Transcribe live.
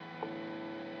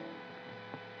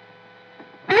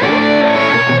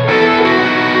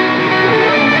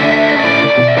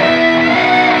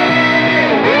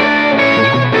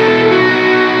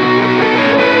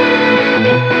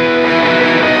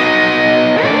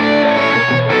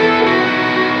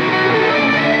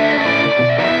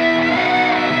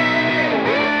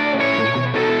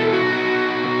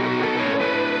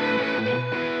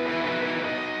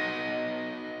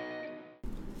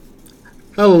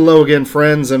Hello again,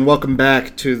 friends, and welcome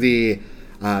back to the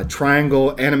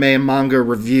Triangle Anime and Manga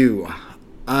Review.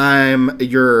 I'm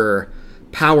your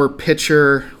power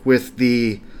pitcher with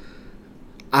the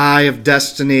Eye of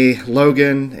Destiny,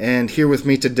 Logan, and here with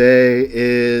me today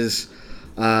is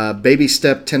baby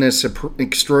step tennis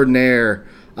extraordinaire,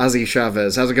 Ozzy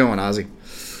Chavez. How's it going, Ozzy?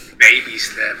 Baby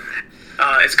step.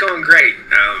 It's going great.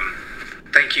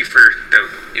 Thank you for the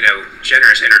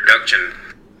generous introduction.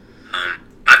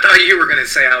 I thought you were going to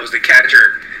say I was the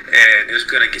catcher, and it was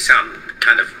going to sound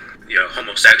kind of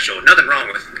homosexual. Nothing wrong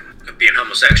with being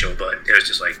homosexual, but it was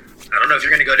just like, I don't know if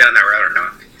you're going to go down that route or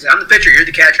not. So I'm the pitcher, you're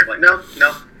the catcher. I'm like, no.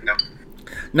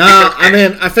 No, I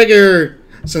mean, I figure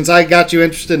since I got you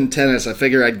interested in tennis, I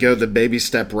figure I'd go the baby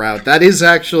step route. That is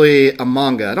actually a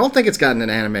manga. I don't think it's gotten an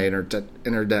anime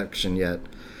introduction yet,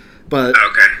 but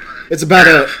okay. It's about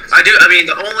I mean,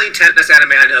 the only tennis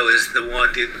anime I know is the one.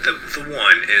 The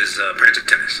one is Prince of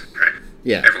Tennis, right?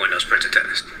 Yeah. Everyone knows Prince of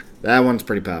Tennis. That one's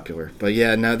pretty popular, but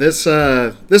yeah, no, this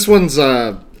one's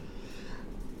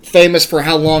famous for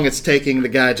how long it's taking the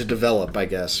guy to develop, I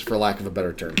guess, for lack of a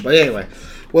better term. But anyway,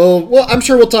 well, I'm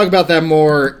sure we'll talk about that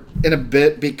more in a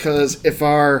bit because if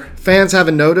our fans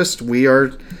haven't noticed,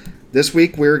 this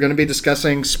week we're going to be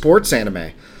discussing sports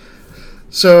anime.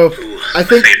 So I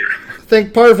think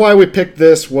part of why we picked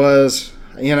this was,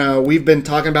 we've been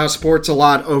talking about sports a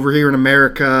lot over here in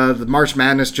America. The March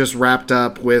Madness just wrapped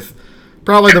up with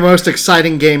probably the most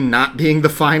exciting game not being the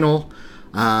final.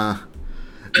 That's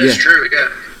true, yeah.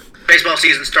 Baseball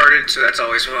season started, so that's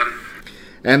always fun.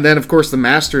 And then, of course, the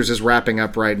Masters is wrapping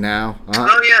up right now.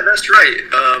 Oh, yeah, that's right.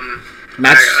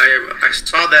 I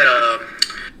saw that,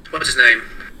 what's his name?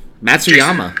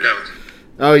 Matsuyama. Jason, no.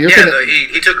 Oh, he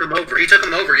took him over. He took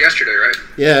him over yesterday, right?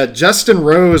 Yeah, Justin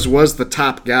Rose was the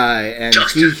top guy,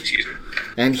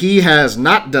 and he has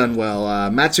not done well.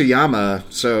 Matsuyama.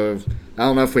 So I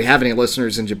don't know if we have any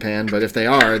listeners in Japan, but if they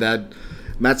are, that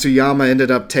Matsuyama ended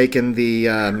up taking the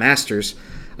Masters.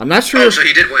 I'm not sure. Oh, so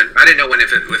he did win. I didn't know when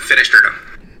if it was finished or not.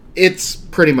 It's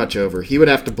pretty much over. He would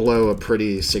have to blow a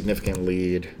pretty significant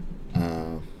lead.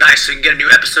 Nice. So you can get a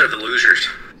new episode of The Losers.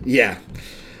 Yeah.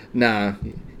 Nah.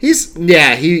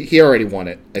 He already won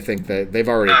it. I think that they've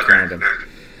already crowned him.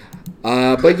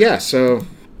 But yeah, so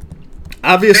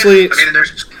obviously,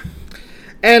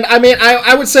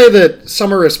 I would say that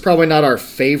Summer is probably not our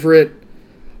favorite.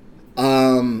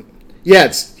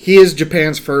 He is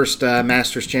Japan's first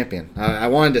Masters champion. I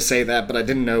wanted to say that, but I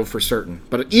didn't know for certain.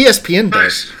 But ESPN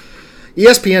does.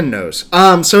 Nice. ESPN knows.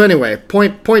 So anyway,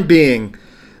 point being,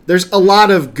 there's a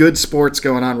lot of good sports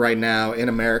going on right now in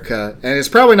America, and it's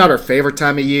probably not our favorite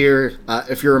time of year.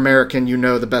 If you're American,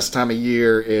 the best time of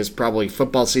year is probably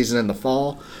football season in the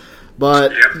fall.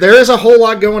 But there is a whole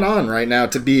lot going on right now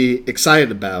to be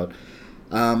excited about.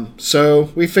 So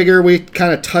we figure we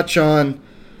kind of touch on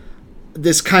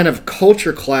this kind of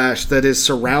culture clash that is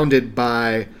surrounded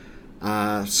by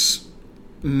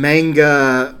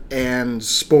manga and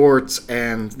sports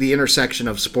and the intersection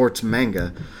of sports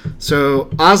manga. So,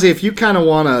 Ozzy, if you kind of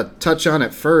want to touch on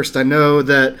it first, I know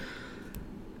that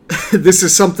this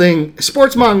is something,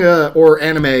 sports manga or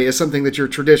anime is something that you're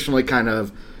traditionally kind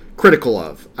of critical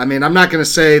of. I mean, I'm not going to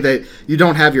say that you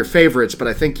don't have your favorites, but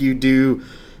I think you do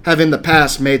have in the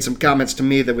past made some comments to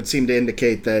me that would seem to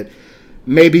indicate that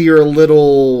maybe you're a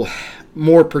little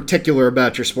more particular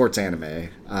about your sports anime,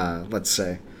 let's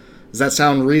say. Does that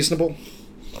sound reasonable?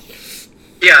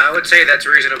 Yeah, I would say that's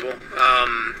reasonable.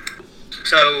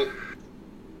 So,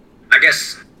 I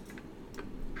guess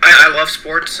I love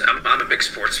sports. I'm a big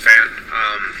sports fan.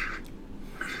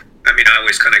 I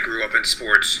always kind of grew up in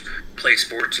sports, played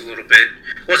sports a little bit.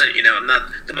 I'm not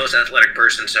the most athletic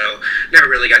person, so never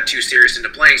really got too serious into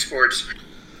playing sports.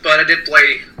 But I did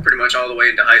play pretty much all the way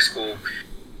into high school.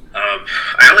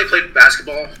 I only played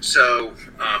basketball,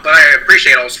 but I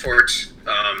appreciate all sports.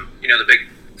 The big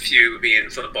few being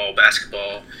football,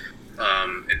 basketball,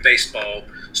 and baseball,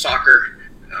 soccer.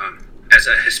 As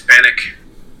a Hispanic,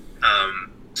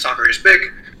 soccer is big.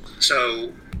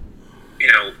 So,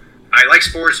 I like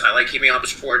sports. I like keeping up with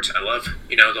sports. I love,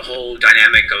 the whole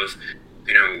dynamic of,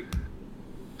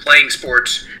 playing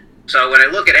sports. So when I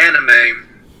look at anime,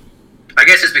 I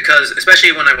guess it's because,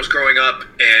 especially when I was growing up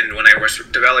and when I was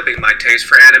developing my taste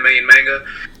for anime and manga,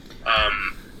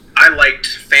 I liked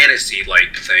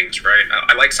fantasy-like things, right?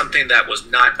 I liked something that was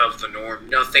not of the norm,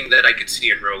 nothing that I could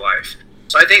see in real life.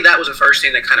 So I think that was the first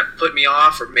thing that kind of put me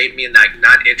off or made me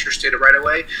not interested right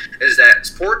away, is that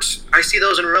sports, I see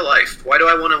those in real life. Why do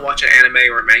I want to watch an anime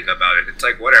or a manga about it? It's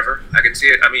like, whatever. I can see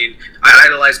it. I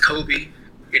idolize Kobe.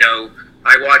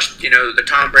 I watched, the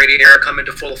Tom Brady era come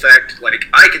into full effect. Like,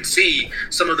 I could see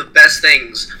some of the best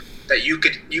things that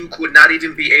you would not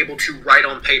even be able to write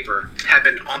on paper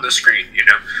happen on the screen, you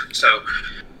know. So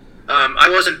I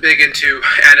wasn't big into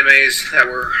animes that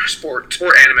were sport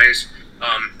animes,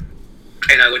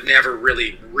 and I would never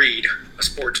really read a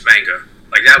sports manga.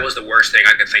 Like, that was the worst thing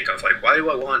I could think of. Like, why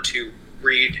do I want to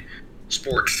read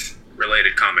sports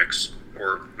related comics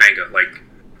or manga? Like,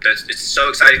 it's so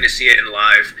exciting to see it in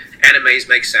live. Animes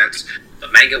make sense,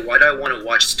 but manga, why do I want to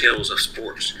watch stills of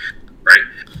sports, right?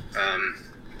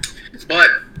 But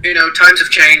you know, times have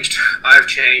changed. I've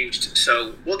changed,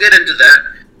 so we'll get into that.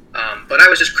 But I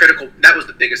was just critical. That was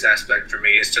the biggest aspect for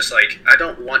me. It's just like, I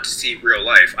don't want to see real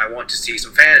life. I want to see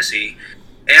some fantasy.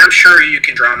 And I'm sure you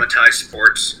can dramatize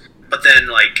sports, but then,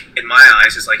 like, in my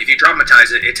eyes, it's like, if you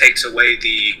dramatize it, it takes away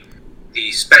the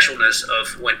specialness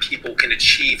of when people can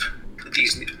achieve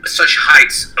these such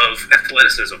heights of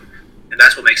athleticism. And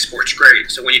that's what makes sports great.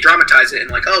 So when you dramatize it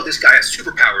and, like, oh, this guy has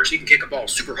superpowers, he can kick a ball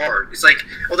super hard, it's like,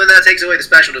 well, then that takes away the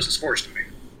specialness of sports to me.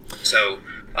 So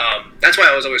that's why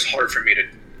it was always hard for me to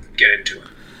get into it.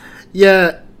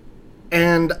 Yeah,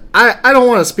 and I don't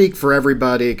want to speak for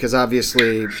everybody, because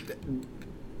obviously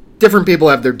different people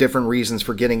have their different reasons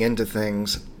for getting into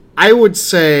things. I would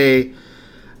say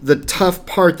the tough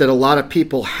part that a lot of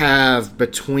people have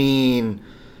between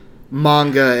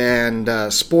manga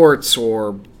and sports,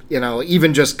 or, you know,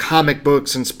 even just comic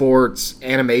books and sports,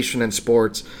 animation and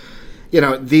sports, you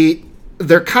know,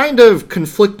 they're kind of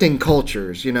conflicting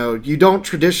cultures. You know, you don't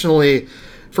traditionally,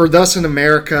 for us in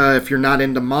America, if you're not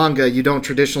into manga, you don't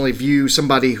traditionally view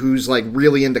somebody who's, like,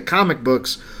 really into comic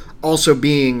books also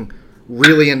being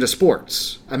really into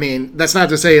sports. I mean, that's not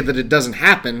to say that it doesn't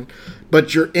happen,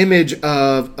 but your image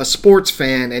of a sports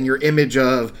fan and your image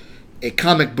of a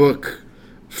comic book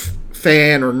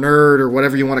fan or nerd or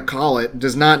whatever you want to call it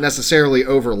does not necessarily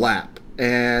overlap.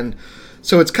 And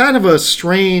so it's kind of a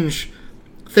strange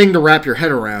thing to wrap your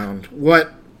head around.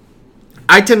 What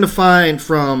I tend to find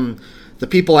from the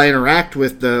people I interact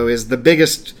with, though, is the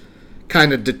biggest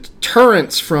kind of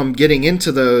deterrence from getting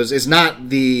into those is not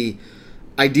the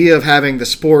idea of having the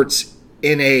sports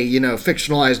in a, you know,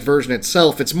 fictionalized version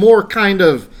itself. It's more kind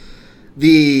of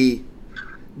the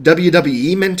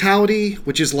WWE mentality,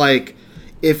 which is like,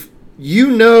 if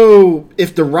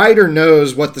the writer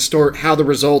knows what the story, how the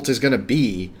result is going to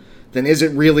be, then is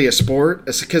it really a sport?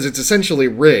 Because it's essentially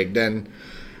rigged, and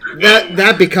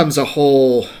that becomes a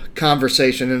whole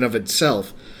conversation in of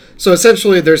itself. So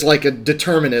essentially, there's like a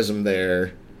determinism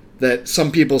there that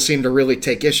some people seem to really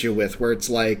take issue with, where it's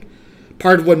like,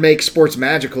 part of what makes sports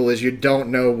magical is you don't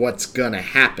know what's gonna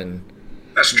happen.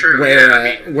 That's true.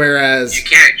 Whereas you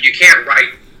can't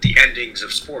write the endings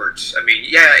of sports. I mean,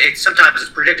 yeah, sometimes it's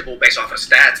predictable based off of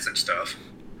stats and stuff,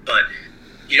 but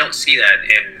you don't see that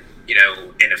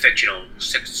in a fictional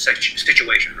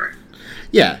situation, right?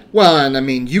 Yeah, well, and I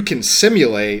mean, you can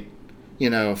simulate, you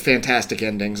know, fantastic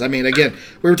endings. I mean, again,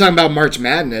 we were talking about March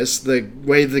Madness, the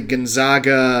way the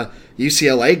Gonzaga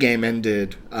UCLA game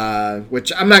ended,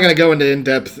 which I'm not going to go into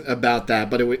in-depth about that,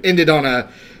 but it ended on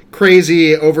a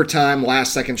crazy overtime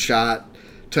last-second shot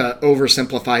to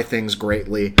oversimplify things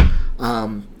greatly.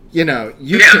 You know,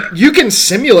 you can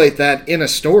simulate that in a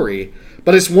story,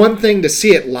 but it's one thing to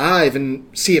see it live and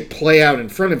see it play out in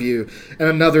front of you, and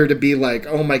another to be like,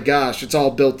 oh my gosh, it's all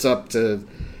built up to,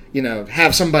 you know,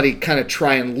 have somebody kind of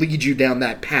try and lead you down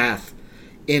that path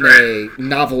in a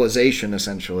novelization,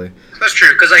 essentially. That's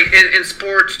true, because like in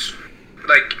sports,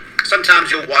 like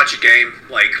sometimes you'll watch a game,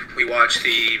 like we watched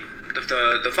the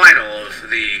final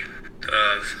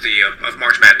of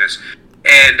March Madness,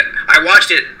 and I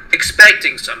watched it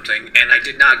expecting something, and I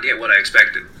did not get what I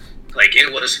expected. Like,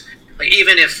 it was like,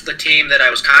 even if the team that I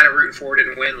was kind of rooting for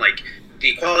didn't win, like,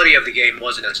 the quality of the game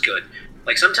wasn't as good.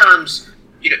 Like, sometimes,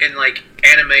 you know, in like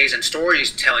animes and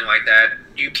stories telling like that,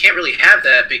 you can't really have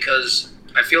that, because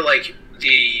I feel like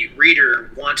the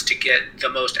reader wants to get the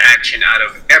most action out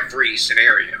of every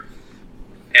scenario.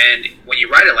 And when you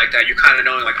write it like that, you're kind of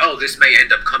knowing like, oh, this may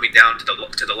end up coming down to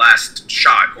the last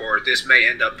shot, or this may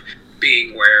end up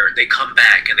being where they come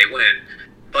back and they win.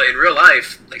 But in real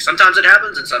life, like, sometimes it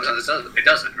happens and sometimes it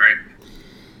doesn't, right?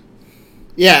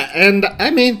 Yeah, and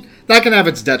I mean, that can have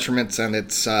its detriments and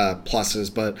its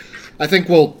pluses, but I think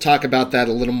we'll talk about that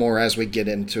a little more as we get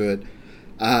into it.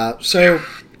 So,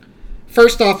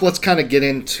 first off, let's kind of get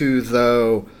into,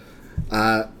 though,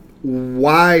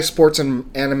 why sports and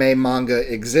anime manga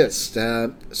exist.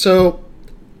 So,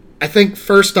 I think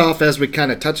first off, as we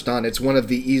kind of touched on, it's one of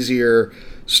the easier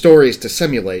stories to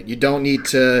simulate. You don't need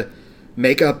to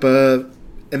make up a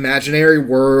imaginary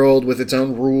world with its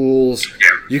own rules.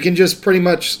 You can just pretty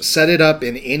much set it up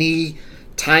in any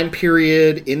time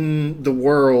period in the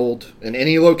world, in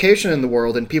any location in the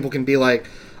world, and people can be like,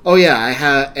 oh yeah,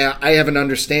 I have an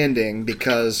understanding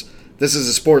because this is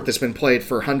a sport that's been played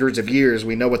for hundreds of years.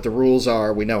 We know what the rules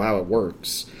are. We know how it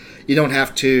works. You don't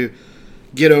have to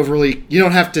you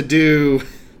don't have to do,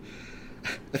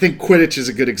 I think Quidditch is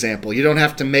a good example. You don't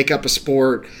have to make up a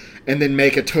sport and then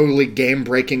make a totally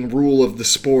game-breaking rule of the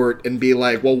sport and be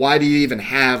like, well, why do you even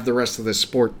have the rest of this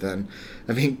sport then?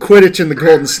 I mean, Quidditch and the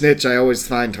Golden Snitch I always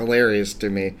find hilarious to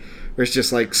me. Where it's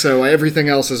just like, so everything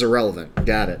else is irrelevant.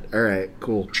 Got it. All right,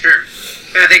 cool. Sure.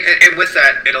 And I think, and with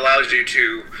that, it allows you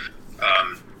to,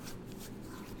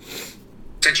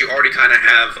 since you already kind of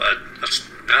have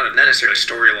not necessarily a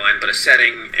storyline, but a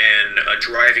setting and a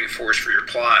driving force for your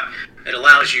plot, it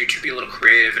allows you to be a little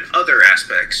creative in other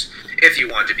aspects if you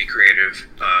want to be creative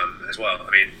as well.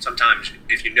 I mean, sometimes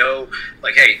if you know,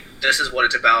 like, hey, this is what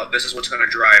it's about, this is what's going to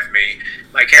drive me,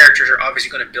 my characters are obviously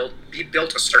going to be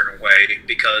built a certain way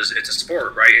because it's a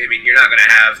sport, right? I mean, you're not going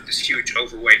to have this huge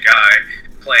overweight guy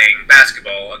playing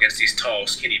basketball against these tall,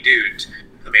 skinny dudes.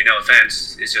 I mean, no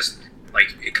offense, it's just,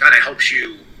 like, it kind of helps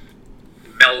you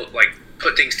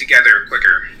put things together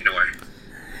quicker in a way.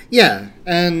 Yeah,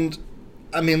 and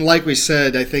I mean, like we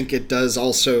said, I think it does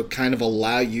also kind of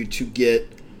allow you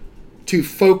to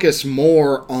focus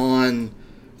more on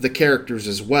the characters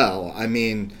as well. I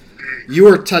mean, you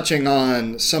were touching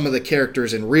on some of the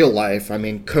characters in real life. I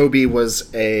mean, Kobe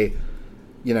was he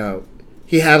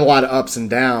had a lot of ups and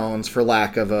downs for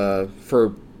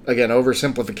again,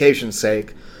 oversimplification's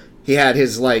sake. He had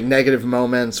his, like, negative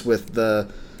moments with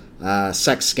the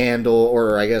sex scandal,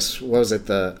 or I guess, what was it,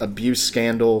 the abuse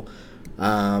scandal.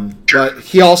 But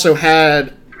he also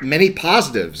had many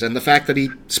positives, and the fact that he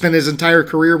spent his entire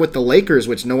career with the Lakers,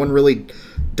 which no one really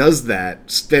does that,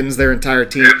 spends their entire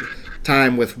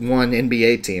time with one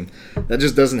NBA team. That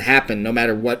just doesn't happen, no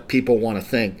matter what people want to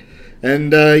think.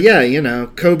 And,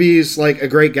 Kobe's, like, a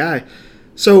great guy.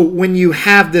 So when you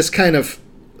have this kind of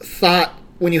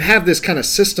when you have this kind of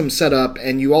system set up,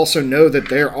 and you also know that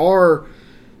there are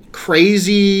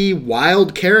crazy,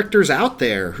 wild characters out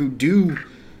there who do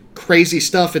crazy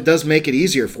stuff, it does make it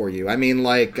easier for you. I mean,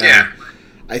 like,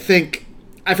 I think,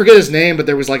 I forget his name, but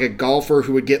there was, like, a golfer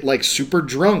who would get, like, super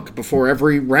drunk before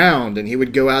every round, and he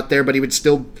would go out there, but he would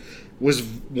still was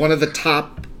one of the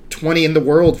top 20 in the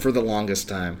world for the longest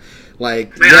time.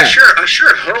 Like, man, yeah. I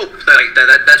sure hope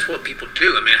that that's what people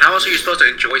do. I mean, how else are you supposed to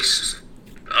enjoy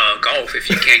golf if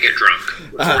you can't get drunk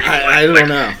before you play? I don't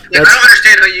know. I don't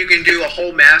understand how you can do a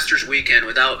whole Masters weekend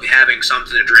without having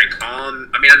something to drink on.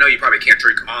 I mean, I know you probably can't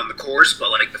drink on the course, but,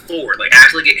 like, before, like,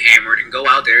 actually get hammered and go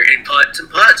out there and putt some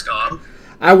putts, dog.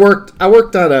 I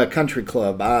worked at a country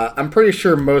club. I'm pretty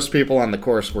sure most people on the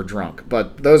course were drunk,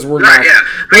 but those were not. Yeah.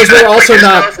 Those were also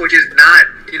not. Golf, which is not,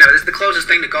 this is the closest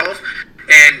thing to golf.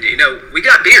 And, we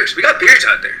got beers. We got beers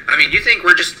out there. I mean, you think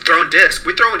we're just throwing discs?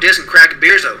 We're throwing discs and cracking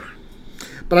beers open.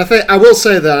 But I will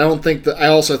say that I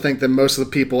also think that most of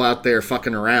the people out there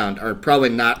fucking around are probably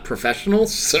not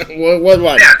professionals. So what?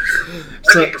 Yeah,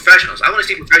 I mean, professionals. I want to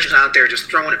see professionals out there just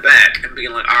throwing it back and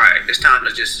being like, all right, it's time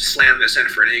to just slam this in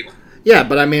for an eagle. Yeah,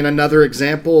 but I mean, another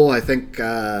example, I think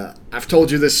I've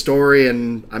told you this story,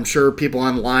 and I'm sure people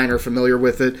online are familiar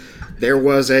with it. There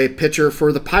was a pitcher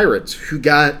for the Pirates who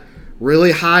got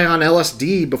really high on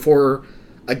LSD before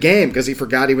a game because he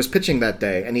forgot he was pitching that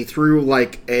day, and he threw,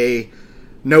 like, a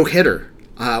no-hitter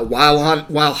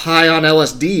while high on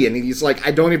LSD, and he's like,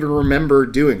 I don't even remember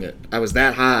doing it. I was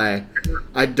that high.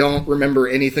 I don't remember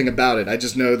anything about it. I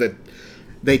just know that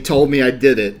they told me I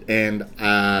did it, and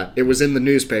it was in the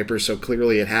newspaper, so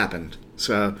clearly it happened.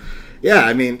 So, yeah,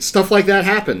 I mean, stuff like that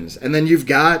happens. And then you've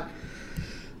got...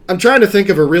 I'm trying to think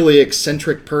of a really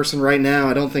eccentric person right now.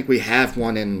 I don't think we have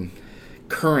one in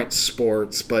current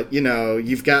sports, but,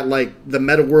 you've got, like, the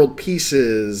Meta World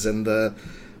Pieces and the...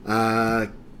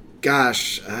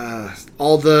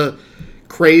 all the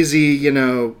crazy,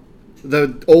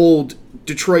 the old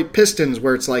Detroit Pistons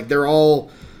where it's like they're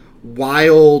all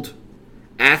wild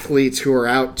athletes who are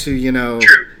out to,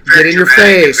 get in your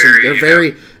face, and they're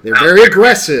very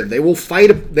aggressive. They will fight.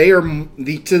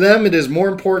 To them, it is more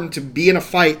important to be in a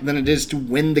fight than it is to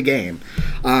win the game.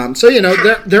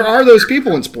 There are those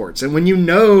people in sports, and when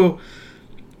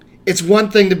it's one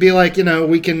thing to be like,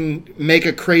 we can make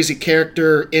a crazy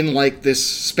character in, like, this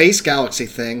space galaxy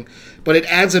thing, but it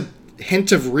adds a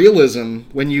hint of realism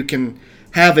when you can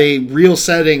have a real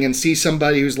setting and see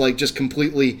somebody who's, like, just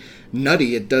completely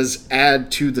nutty. It does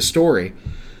add to the story.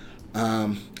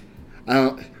 Any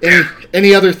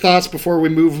other thoughts before we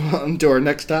move on to our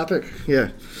next topic?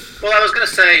 Yeah. Well, I was going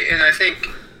to say, and I think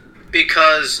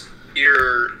because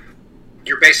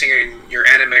you're basing your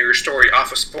anime or your story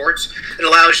off of sports, it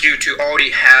allows you to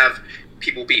already have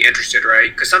people be interested,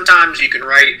 right? Because sometimes you can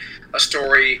write a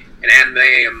story, an anime,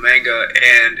 a manga,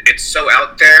 and it's so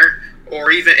out there,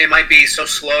 or even it might be so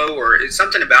slow, or it's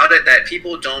something about it that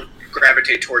people don't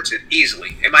gravitate towards it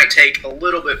easily. It might take a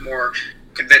little bit more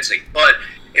convincing. But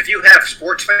if you have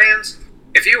sports fans,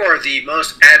 if you are the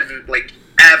most avid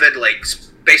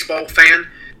baseball fan,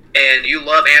 and you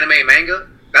love anime and manga,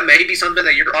 that may be something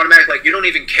that you're automatic, like, you don't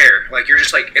even care. Like, you're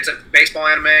just like, it's a baseball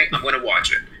anime, I'm going to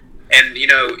watch it. And, you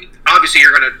know, obviously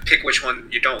you're going to pick which one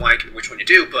you don't like and which one you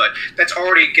do, but that's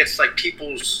already gets, like,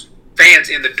 people's fans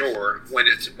in the door when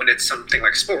it's something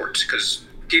like sports, because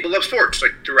people love sports,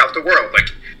 like, throughout the world. Like,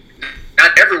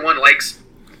 not everyone likes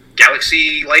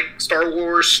Galaxy, like, Star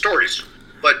Wars stories,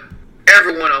 but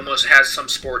everyone almost has some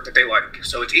sport that they like.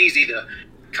 So it's easy to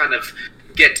kind of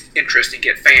get interest and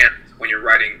get fan when you're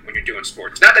doing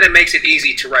sports. Not that it makes it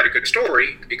easy to write a good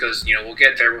story, because, you know, we'll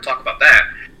get there, we'll talk about that.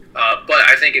 But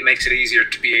I think it makes it easier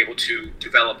to be able to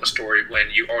develop a story when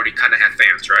you already kind of have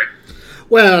fans, right?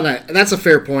 Well, and that's a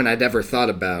fair point I never thought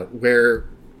about, where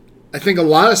I think a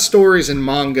lot of stories in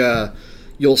manga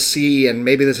you'll see, and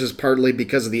maybe this is partly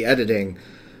because of the editing,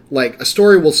 like, a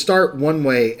story will start one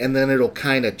way and then it'll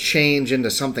kind of change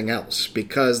into something else,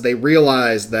 because they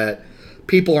realize that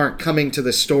people aren't coming to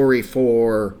the story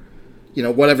for, you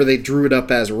know, whatever they drew it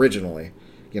up as originally.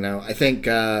 You know, I think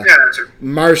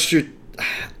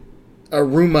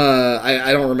Aruma,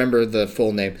 I don't remember the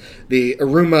full name, the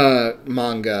Aruma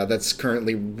manga that's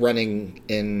currently running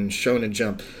in Shonen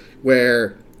Jump,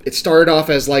 where it started off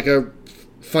as like a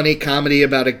funny comedy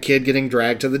about a kid getting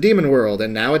dragged to the demon world,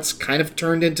 and now it's kind of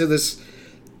turned into this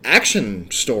action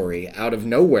story out of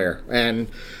nowhere.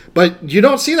 But you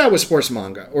don't see that with sports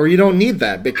manga, or you don't need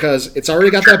that, because it's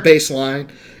already got that baseline,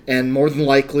 and more than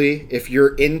likely, if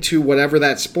you're into whatever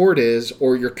that sport is,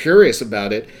 or you're curious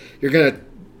about it, you're gonna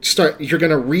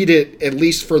read it at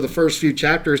least for the first few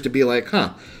chapters to be like,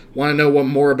 want to know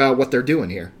more about what they're doing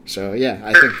here. So yeah,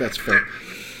 I think that's fair.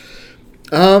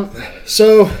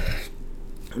 So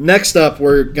next up,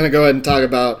 we're gonna go ahead and talk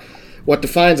about what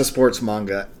defines a sports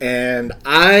manga, and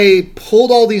I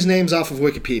pulled all these names off of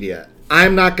Wikipedia.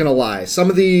 I'm not gonna lie, some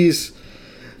of these,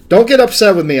 don't get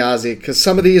upset with me, Ozzy, because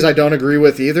some of these I don't agree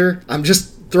with either. I'm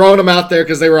just throwing them out there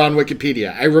because they were on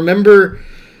Wikipedia. I remember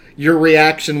your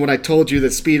reaction when I told you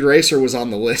that Speed Racer was on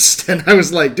the list, and I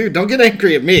was like, dude, don't get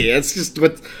angry at me. It's just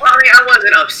what... Well, I mean, I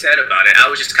wasn't upset about it. I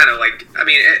was just kind of like, I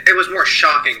mean, it was more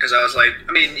shocking, because I was like,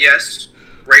 I mean, yes,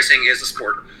 racing is a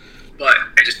sport, but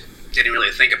I just didn't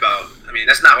really think about, I mean,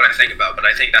 that's not what I think about, but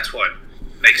I think that's what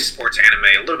makes sports anime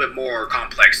a little bit more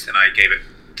complex than I gave it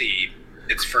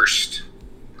its first,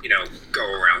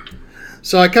 go around.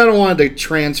 So I kind of wanted to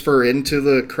transfer into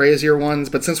the crazier ones,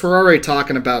 but since we're already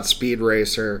talking about Speed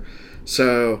Racer,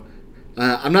 so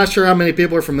I'm not sure how many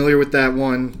people are familiar with that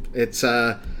one. It's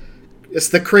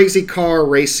the crazy car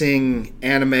racing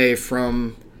anime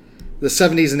from the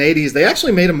 70s and 80s. They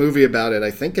actually made a movie about it,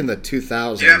 I think, in the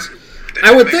 2000s. Yeah,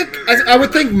 I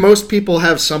would think most people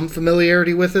have some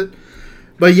familiarity with it.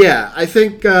 But yeah, I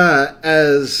think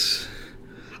as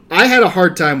I had a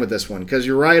hard time with this one, because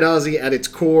you're right, Ozzy, at its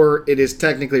core, it is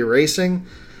technically racing,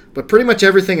 but pretty much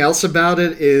everything else about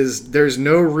it is there's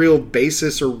no real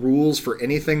basis or rules for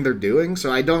anything they're doing,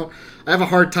 so I have a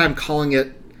hard time calling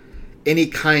it any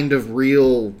kind of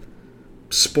real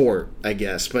sport, I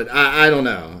guess, but I don't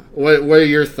know. What are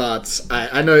your thoughts?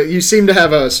 I know you seem to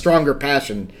have a stronger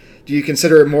passion. Do you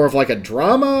consider it more of like a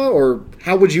drama, or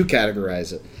how would you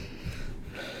categorize it?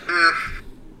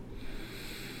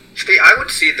 See, I would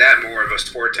see that more of a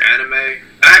sports anime.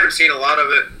 I haven't seen a lot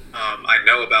of it. I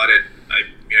know about it. I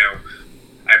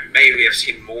maybe have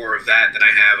seen more of that than I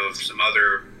have of some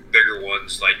other bigger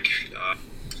ones. Like, I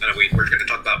know we're going to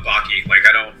talk about Baki. Like,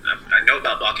 I know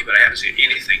about Baki, but I haven't seen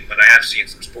anything. But I have seen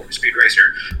some Speed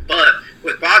Racer. But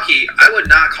with Baki, I would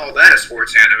not call that a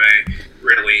sports anime,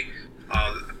 really.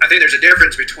 I think there's a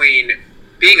difference between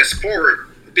being a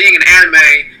sport, being an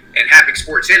anime, and having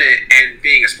sports in it, and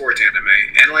being a sports anime.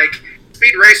 And, like,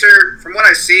 Speed Racer, from what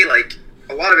I see, like,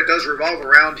 a lot of it does revolve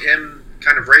around him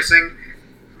kind of racing.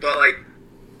 But, like,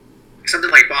 something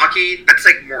like Baki, that's,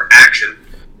 like, more action.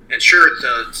 And sure,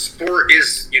 the sport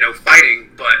is, fighting,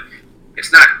 but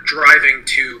it's not driving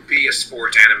to be a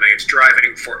sports anime. It's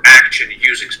driving for action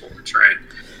using sports, right?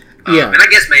 Yeah. And I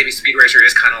guess maybe Speed Racer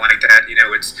is kind of like that.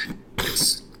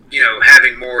 It's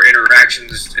having more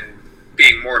interactions and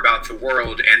being more about the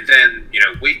world, and then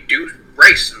we do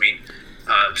race. I mean,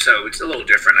 so it's a little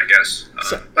different, I guess.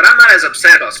 But I'm not as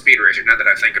upset about Speed Racer now that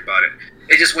I think about it.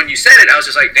 It's just when you said it, I was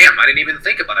just like, damn, I didn't even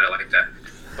think about it like that.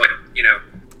 But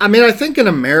I mean, I think in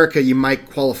America you might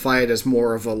qualify it as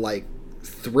more of a like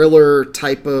thriller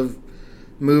type of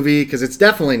movie because it's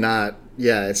definitely not.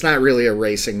 Yeah, it's not really a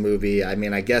racing movie. I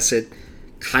mean, I guess it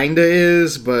kind of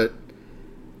is, but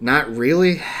not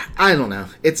really. I don't know.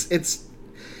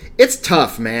 It's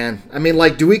tough, man. I mean,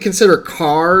 like, do we consider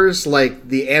Cars, like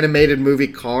the animated movie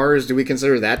Cars, do we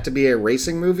consider that to be a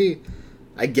racing movie?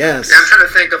 I guess. Yeah, I'm trying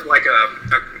to think of like a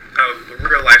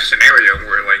real life scenario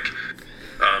where like,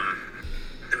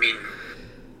 I mean,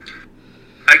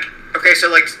 okay,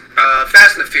 so like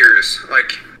Fast and the Furious,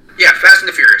 like yeah, Fast and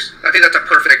the Furious. I think that's a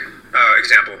perfect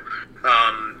example,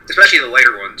 especially the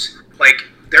later ones. Like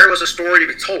there was a story to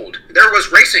be told. There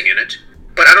was racing in it,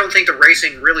 but I don't think the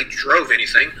racing really drove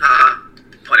anything.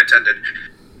 Pun intended.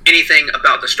 Anything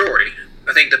about the story.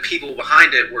 I think the people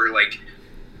behind it were like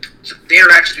the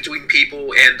interactions between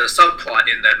people and the subplot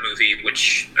in that movie,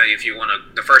 which, if you want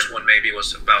to, the first one maybe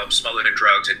was about smuggling and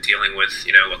drugs and dealing with,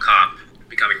 a cop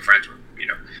becoming friends with,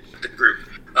 the group.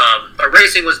 But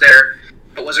racing was there.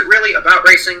 But was it really about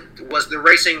racing? Was the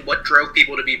racing what drove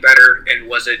people to be better? And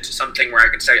was it something where I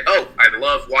could say, oh, I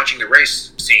love watching the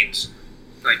race scenes?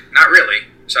 Like, not really.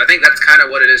 So I think that's kind of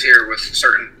what it is here with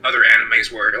certain other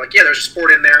animes where, like, yeah, there's a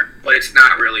sport in there, but it's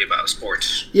not really about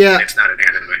sports. Yeah. It's not an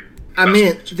anime. I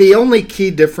mean, the only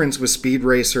key difference with Speed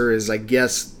Racer is, I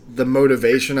guess, the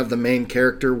motivation of the main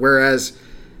character, whereas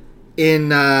in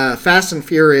Fast and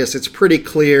Furious, it's pretty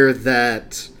clear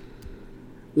that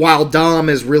while Dom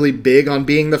is really big on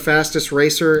being the fastest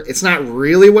racer, it's not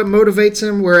really what motivates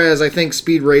him, whereas I think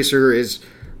Speed Racer is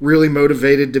really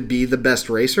motivated to be the best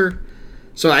racer.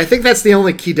 So I think that's the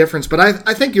only key difference, but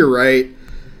I think you're right.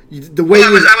 The way I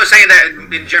was saying that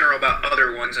in general about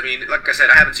other ones. I mean, like I said,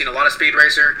 I haven't seen a lot of Speed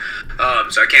Racer,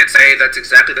 so I can't say that's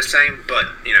exactly the same, but,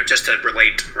 just to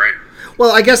relate, right?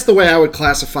 Well, I guess the way I would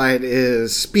classify it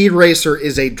is Speed Racer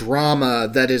is a drama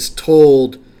that is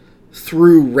told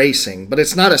through racing, but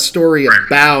it's not a story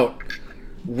about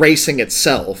racing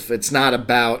itself. It's not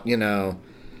about,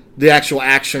 the actual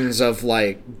actions of,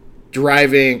 like,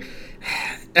 driving.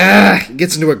 It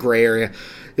gets into a gray area.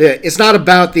 It's not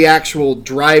about the actual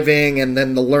driving and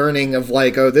then the learning of,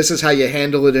 like, oh, this is how you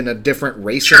handle it in a different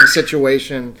racing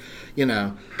situation,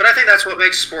 But I think that's what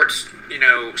makes sports,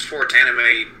 sports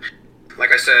anime.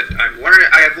 Like I said, I've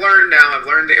learned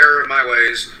the error of my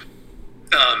ways.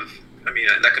 I mean,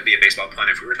 that could be a baseball pun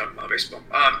if we were talking about baseball.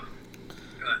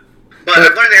 But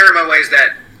I've learned the error of my ways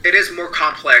that it is more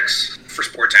complex for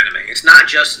sports anime. It's not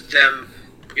just them,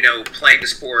 playing the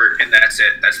sport and that's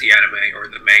it. That's the anime or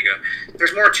the manga.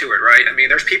 There's more to it, right? I mean,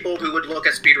 there's people who would look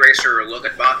at Speed Racer or look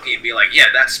at Baki and be like, yeah,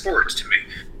 that's sports to me.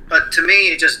 But to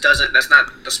me, it just doesn't. That's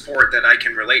not the sport that I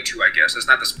can relate to, I guess. It's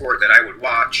not the sport that I would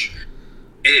watch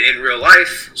in real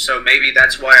life. So maybe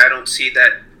that's why I don't see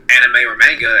that anime or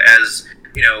manga as,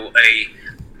 a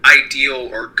ideal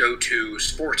or go-to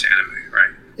sports anime,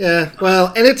 right? Yeah, well,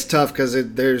 and it's tough because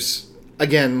there's,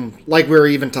 again, like we were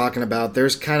even talking about,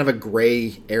 there's kind of a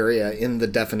gray area in the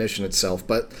definition itself.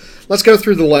 But let's go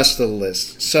through the rest of the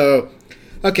list. So,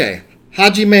 okay,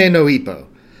 Hajime no Ippo.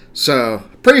 So,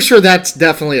 pretty sure that's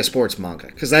definitely a sports manga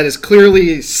because that is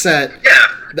clearly set.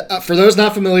 Yeah. For those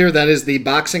not familiar, that is the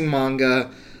boxing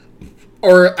manga,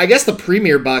 or I guess the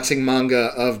premier boxing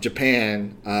manga of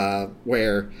Japan,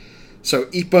 where, so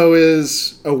Ippo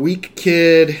is a weak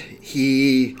kid.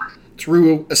 He,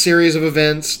 through a series of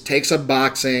events, takes up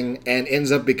boxing and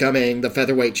ends up becoming the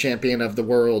featherweight champion of the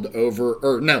world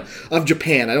of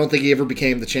Japan. I don't think he ever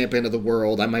became the champion of the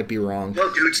world. I might be wrong.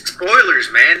 Well, dude, spoilers,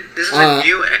 man. This is a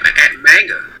new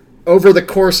manga. Over the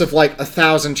course of like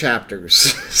 1,000 chapters.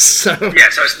 So yeah,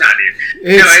 so it's not new.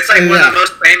 It's like one of the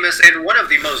most famous and one of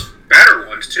the most better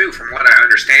ones too, from what I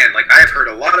understand. Like I've heard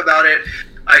a lot about it.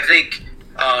 I think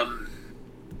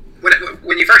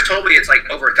when you first told me it's like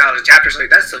over 1,000 chapters,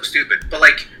 like that's so stupid. But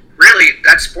like really,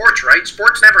 that's sports, right?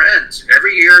 Sports never ends.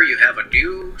 Every year you have a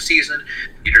new season.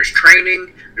 There's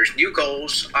training. There's new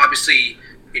goals. Obviously,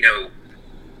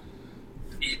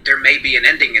 there may be an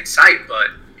ending in sight, but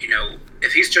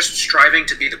if he's just striving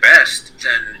to be the best,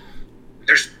 then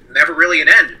there's never really an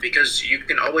end because you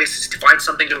can always find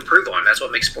something to improve on. That's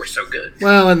what makes sports so good.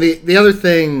 Well, and the other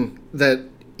thing that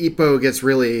Ippo gets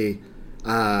really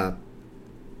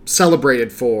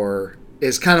celebrated for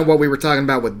is kind of what we were talking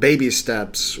about with Baby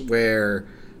Steps, where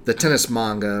the tennis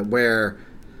manga, where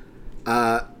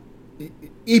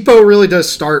Ippo really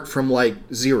does start from like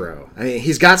zero. I mean,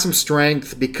 he's got some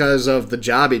strength because of the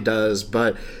job he does,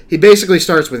 but he basically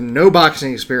starts with no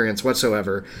boxing experience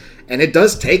whatsoever. And it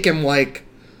does take him like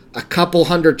a couple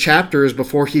hundred chapters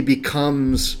before he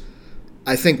becomes,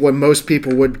 I think, what most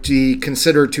people would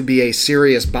consider to be a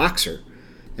serious boxer.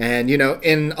 And,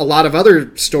 in a lot of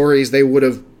other stories, they would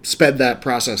have sped that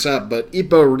process up. But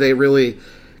Ippo, they really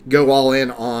go all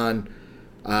in on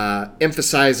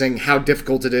emphasizing how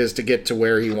difficult it is to get to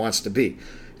where he wants to be.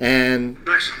 And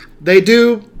they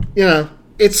do,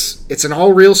 it's an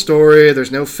all real story.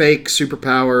 There's no fake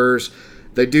superpowers.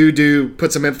 They do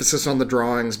put some emphasis on the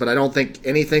drawings, but I don't think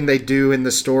anything they do in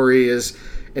the story is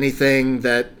anything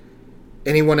that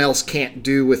anyone else can't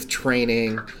do with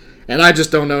training. And I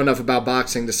just don't know enough about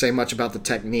boxing to say much about the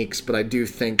techniques, but I do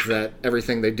think that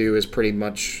everything they do is pretty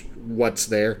much what's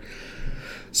there.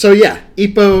 So yeah,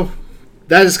 Ippo,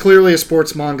 that is clearly a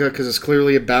sports manga because it's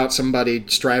clearly about somebody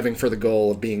striving for the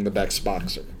goal of being the best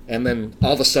boxer. And then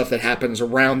all the stuff that happens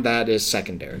around that is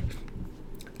secondary.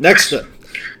 Next up,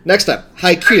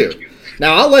 Haikyuu.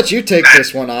 Now, I'll let you take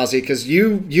this one, Ozzy, because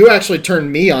you actually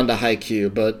turned me on to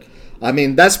Haikyuu, but, I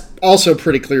mean, that's also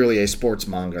pretty clearly a sports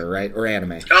manga, right? Or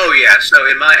anime. Oh, yeah. So,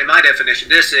 in my definition,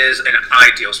 this is an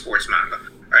ideal sports manga,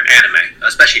 or an anime,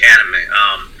 especially anime.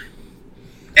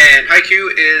 And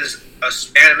Haikyuu is an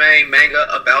anime manga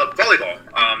about volleyball,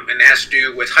 and it has to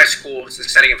do with high school. It's the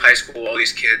setting of high school, all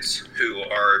these kids who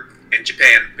are in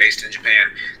Japan, based in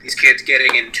Japan, these kids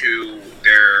getting into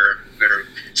their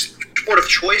sport of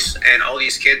choice, and all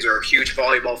these kids are huge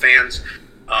volleyball fans,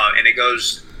 and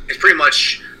it's pretty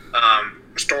much a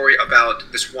story about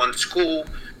this one school.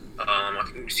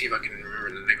 Let me see if I can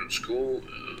remember the name of the school.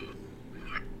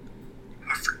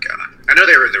 I forgot. I know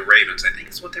they were the Ravens, I think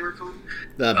is what they were called.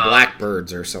 The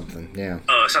Blackbirds or something, yeah.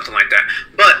 Something like that.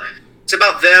 But it's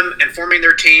about them and forming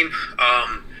their team.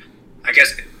 I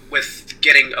guess with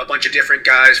getting a bunch of different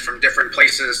guys from different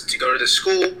places to go to the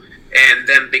school and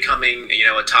them becoming,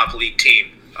 a top league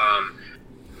team.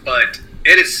 But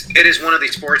it is one of the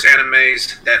sports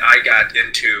animes that I got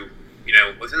into,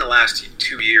 within the last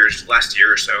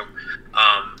year or so.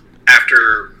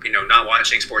 After not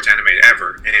watching sports anime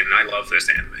ever, and I love this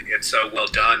anime. It's so well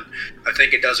done. I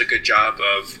think it does a good job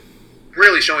of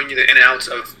really showing you the in and outs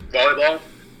of volleyball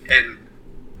and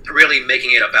really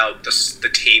making it about the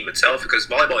team itself, because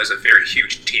volleyball is a very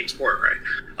huge team sport, right?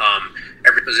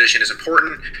 Every position is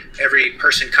important. Every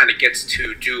person kind of gets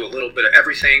to do a little bit of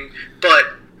everything,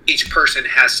 but each person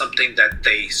has something that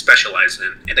they specialize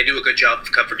in, and they do a good job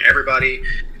of covering everybody.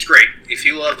 It's great. If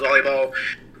you love volleyball,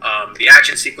 the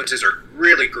action sequences are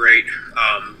really great.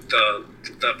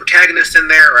 The protagonists in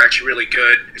there are actually really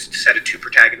good. It's set of two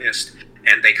protagonists,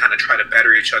 and they kind of try to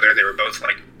better each other. They were both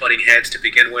like butting heads to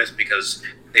begin with because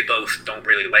they both don't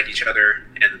really like each other,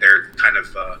 and their kind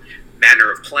of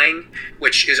manner of playing,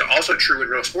 which is also true in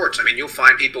real sports. I mean, you'll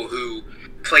find people who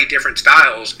play different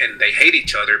styles and they hate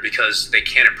each other because they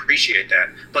can't appreciate that,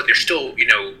 but they're still,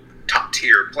 top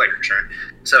tier players, right?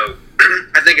 So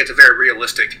I think it's a very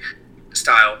realistic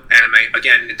style anime.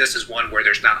 Again, this is one where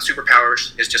there's not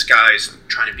superpowers. It's just guys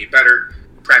trying to be better,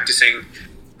 practicing,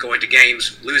 going to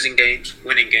games, losing games,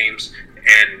 winning games,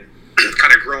 and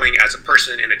kind of growing as a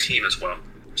person and a team as well.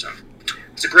 So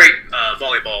it's a great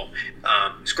volleyball.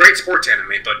 It's a great sports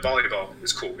anime, but volleyball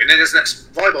is cool. And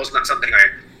volleyball is not something I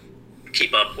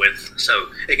keep up with, so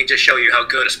it can just show you how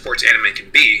good a sports anime can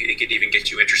be. It could even get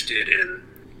you interested in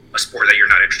a sport that you're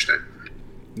not interested in.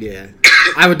 Yeah,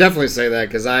 I would definitely say that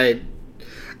because I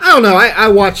don't know. I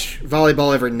watch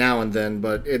volleyball every now and then,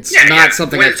 but it's not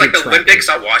something when I it's keep like the track Olympics,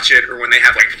 of. I watch it, or when they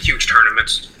have like huge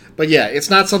tournaments. But yeah, it's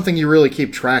not something you really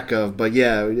keep track of. But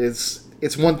yeah, it's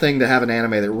one thing to have an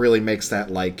anime that really makes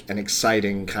that like an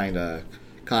exciting kind of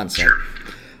concept.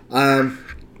 Sure.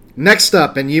 Next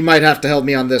up, and you might have to help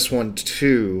me on this one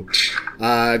too,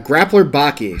 Grappler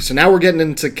Baki. So now we're getting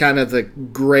into kind of the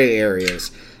gray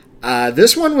areas.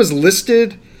 This one was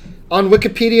listed on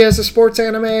Wikipedia as a sports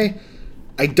anime.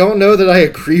 I don't know that I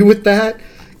agree with that,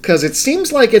 because it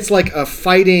seems like it's like a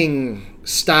fighting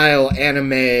style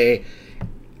anime,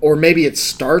 or maybe it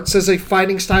starts as a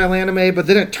fighting style anime, but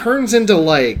then it turns into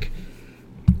like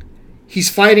he's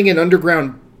fighting in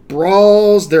underground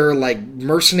brawls. There are like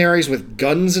mercenaries with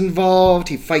guns involved.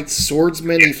 He fights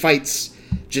swordsmen. He fights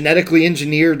genetically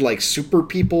engineered like super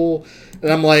people.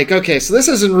 And I'm like, okay, so this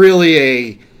isn't really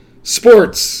a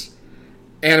sports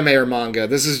anime or manga.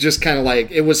 This is just kind of like,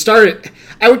 it was started,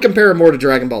 I would compare it more to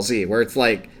Dragon Ball Z, where it's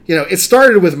like, it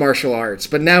started with martial arts,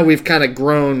 but now we've kind of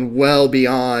grown well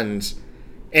beyond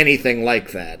anything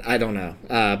like that. I don't know.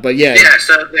 But yeah. Yeah,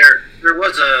 so there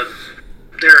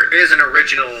is an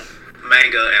original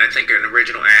manga and I think an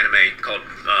original anime called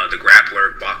The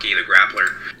Grappler, Baki the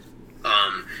Grappler.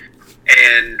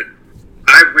 And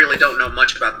I really don't know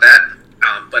much about that,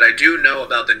 but I do know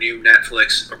about the new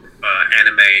Netflix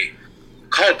anime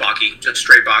called Baki, just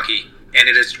straight Baki, and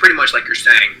it is pretty much like you're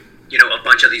saying, a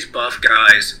bunch of these buff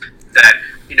guys that,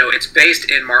 it's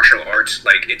based in martial arts.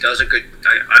 Like, it does a good.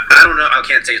 I don't know. I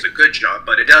can't say it's a good job,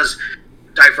 but it does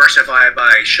diversify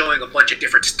by showing a bunch of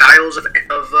different styles of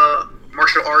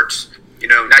martial arts.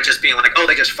 Not just being like, oh,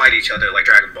 they just fight each other like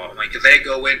Dragon Ball. Like, they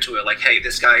go into it like, hey,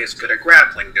 this guy is good at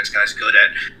grappling. This guy's good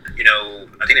at,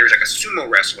 I think there was like a sumo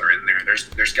wrestler in there.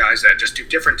 There's guys that just do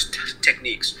different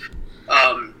techniques.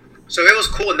 So it was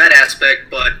cool in that aspect,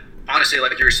 but honestly,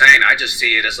 like you were saying, I just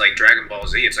see it as like Dragon Ball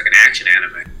Z. It's like an action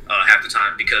anime half the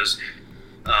time, because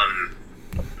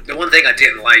the one thing I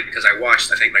didn't like, because I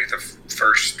watched, I think, like the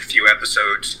first few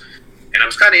episodes, and I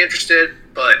was kind of interested,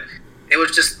 but it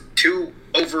was just too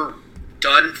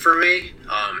overdone for me.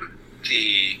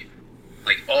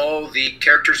 All the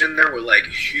characters in there were like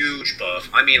huge buff.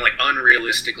 I mean, like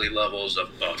unrealistically levels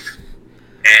of buff,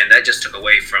 and that just took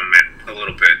away from it a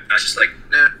little bit. I was just like,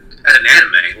 nah. As an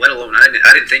anime, let alone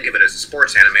I didn't think of it as a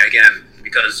sports anime again,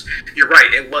 because you're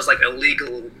right, it was like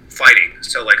illegal fighting.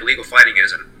 So like illegal fighting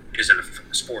isn't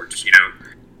sports,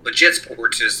 Legit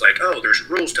sports is like, oh, there's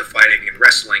rules to fighting and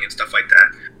wrestling and stuff like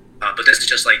that. But this is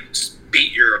just like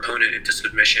beat your opponent into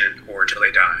submission or until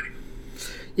they die.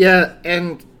 Yeah,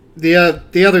 and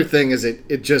the other thing is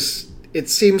it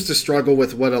seems to struggle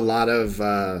with what a lot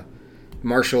of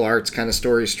martial arts kind of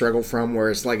stories struggle from,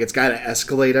 where it's like it's got to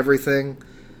escalate everything.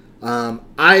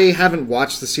 I haven't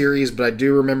watched the series, but I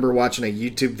do remember watching a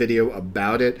YouTube video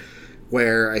about it,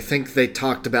 where I think they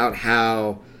talked about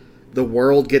how the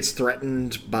world gets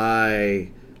threatened by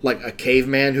like a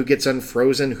caveman who gets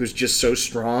unfrozen, who's just so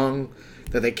strong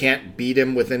that they can't beat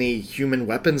him with any human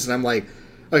weapons. And I'm like,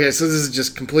 okay, so this is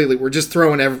just completely, we're just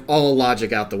throwing all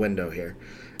logic out the window here.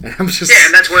 And I'm just... Yeah,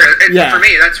 and that's where, for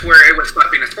me, that's where it would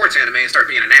stop being a sports anime and start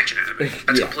being an action anime.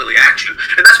 That's completely action.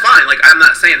 And that's fine. Like, I'm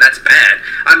not saying that's bad.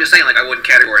 I'm just saying, like, I wouldn't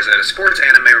categorize it as sports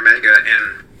anime or manga,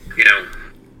 and,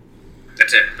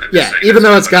 that's it. Yeah, even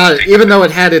though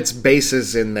it had its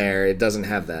bases in there, it doesn't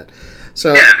have that.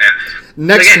 So, yeah.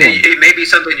 Next again, one. It may be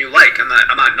something you like. I'm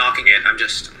not knocking it. I'm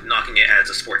just knocking it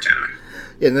as a sports anime.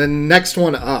 And the next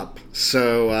one up.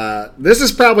 So, this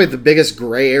is probably the biggest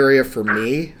gray area for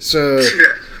me. So...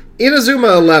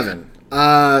 Inazuma 11.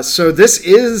 So this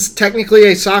is technically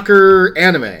a soccer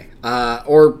anime,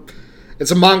 or it's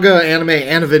a manga, anime,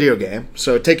 and a video game.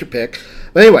 So take your pick.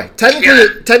 But anyway,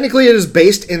 technically it is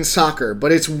based in soccer,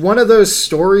 but it's one of those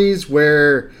stories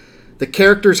where the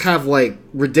characters have like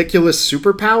ridiculous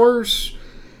superpowers,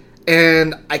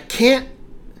 and I can't.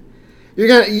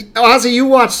 Ozzy, you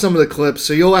watched some of the clips,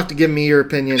 so you'll have to give me your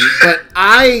opinion. But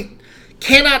I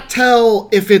cannot tell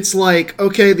if it's like,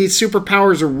 okay, these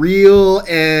superpowers are real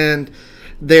and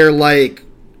they're like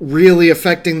really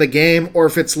affecting the game, or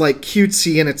if it's like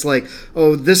cutesy and it's like,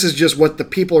 oh, this is just what the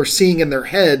people are seeing in their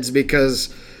heads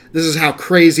because this is how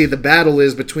crazy the battle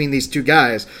is between these two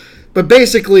guys. But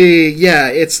basically, yeah,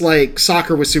 it's like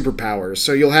soccer with superpowers.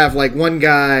 So you'll have like one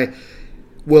guy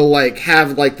will like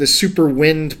have like the super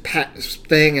wind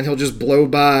thing, and he'll just blow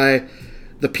by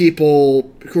the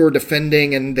people who are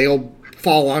defending, and they'll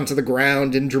fall onto the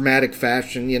ground in dramatic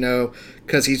fashion,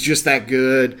 because he's just that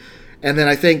good. And then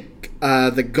I think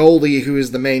the goalie, who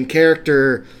is the main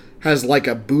character, has like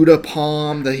a Buddha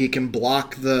palm that he can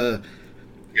block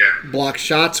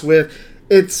shots with.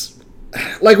 It's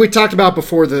like we talked about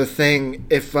before the thing.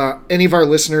 If any of our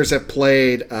listeners have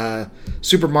played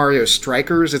Super Mario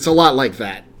Strikers, it's a lot like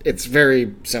that. It's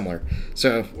very similar.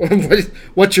 So,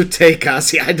 what's your take,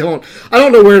 Ozzy? I don't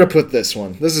know where to put this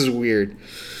one. This is weird.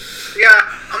 Yeah,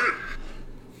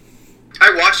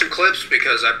 I watched some clips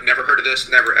because I've never heard of this,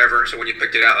 never ever. So when you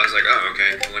picked it out, I was like, oh,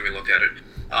 okay, well, let me look at it.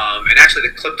 And actually,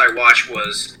 the clip I watched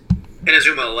was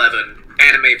Inazuma 11,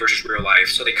 anime versus real life.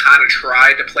 So they kind of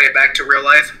tried to play it back to real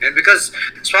life. And because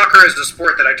soccer is the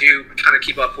sport that I do kind of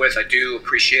keep up with, I do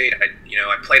appreciate. I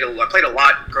played a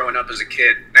lot growing up as a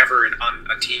kid. Never on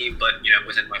a team, but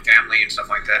within my family and stuff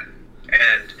like that.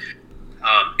 And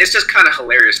it's just kind of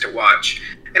hilarious to watch.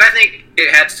 And I think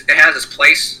it has its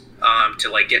place to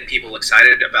like get people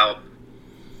excited about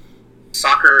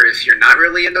soccer if you're not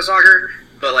really into soccer.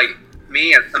 But like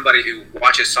me, as somebody who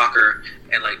watches soccer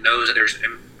and like knows that there's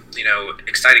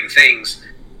exciting things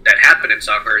that happen in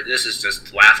soccer, this is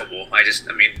just laughable.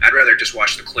 I'd rather just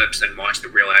watch the clips than watch the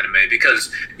real anime,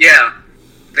 because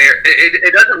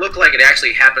it doesn't look like it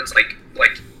actually happens like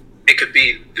it could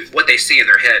be what they see in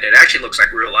their head. It actually looks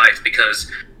like real life, because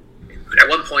at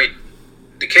one point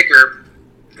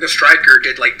the striker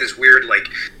did like this weird like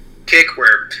kick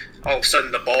where all of a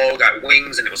sudden the ball got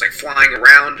wings and it was like flying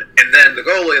around, and then the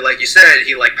goalie, like you said,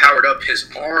 he like powered up his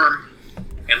arm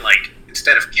and like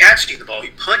instead of catching the ball, he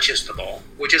punches the ball,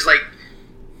 which is like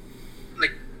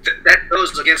that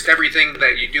goes against everything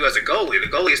that you do as a goalie. The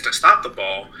goalie is to stop the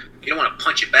ball. You don't want to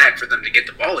punch it back for them to get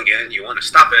the ball again. You want to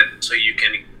stop it so you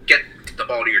can get the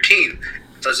ball to your team.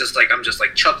 So it's just like I'm just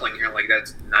like chuckling here, like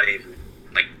that's not even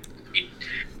like. I mean,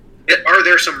 are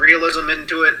there some realism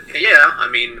into it? Yeah, I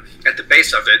mean, at the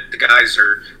base of it, the guys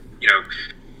are,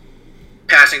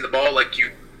 passing the ball like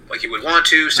you would want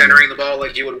to, centering the ball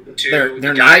like you would want to.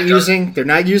 They're not using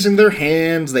their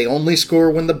hands. They only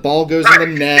score when the ball goes in the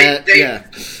net.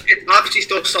 It's obviously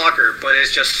still soccer, but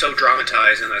it's just so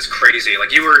dramatized and that's crazy.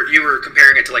 Like you were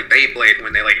comparing it to like Beyblade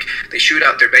when they shoot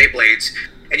out their Beyblades.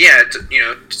 And yeah,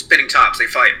 spinning tops, they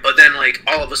fight. But then, like,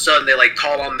 all of a sudden, they, like,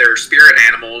 call on their spirit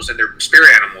animals, and their spirit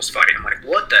animals fight. I'm like,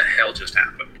 what the hell just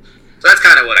happened? So that's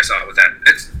kind of what I saw with that.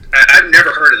 I've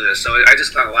never heard of this, so I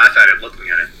just kind of laugh at it looking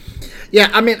at it. Yeah,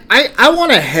 I mean, I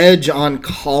want to hedge on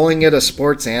calling it a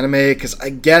sports anime, because I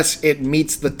guess it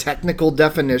meets the technical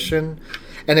definition.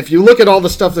 And if you look at all the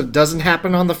stuff that doesn't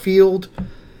happen on the field,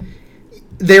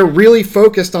 they're really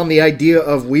focused on the idea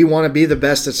of we want to be the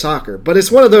best at soccer. But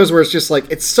it's one of those where it's just like,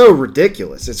 it's so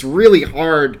ridiculous. It's really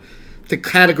hard to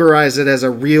categorize it as a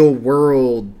real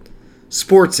world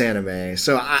sports anime.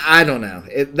 So I don't know.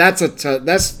 That's. Well,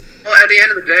 at the end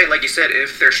of the day, like you said,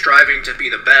 if they're striving to be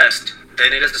the best,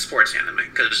 then it is a sports anime.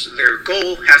 Because their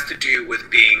goal has to do with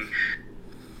being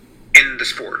in the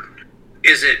sport.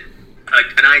 Is it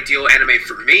an ideal anime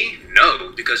for me?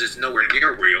 No, because it's nowhere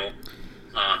near real.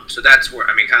 So that's where,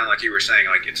 I mean, kind of like you were saying,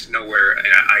 like, it's nowhere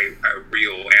a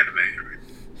real anime.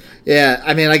 Yeah,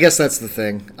 I mean, I guess that's the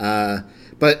thing.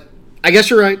 But I guess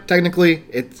you're right, technically.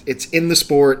 It's in the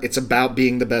sport. It's about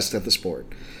being the best at the sport.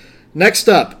 Next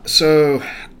up, so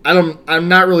I'm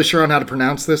not really sure on how to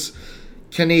pronounce this.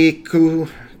 Kinnikuman?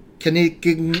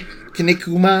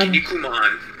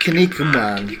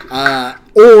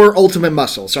 Or Ultimate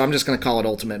Muscle. So I'm just going to call it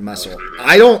Ultimate Muscle.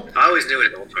 I always knew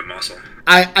it as Ultimate Muscle.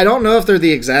 I don't know if they're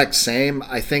the exact same.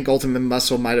 I think Ultimate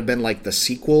Muscle might have been like the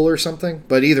sequel or something.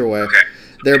 But either way,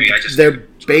 they're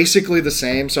basically the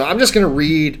same. So I'm just going to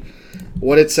read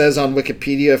what it says on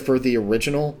Wikipedia for the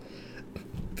original.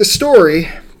 The story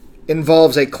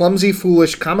involves a clumsy,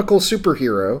 foolish, comical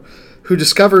superhero who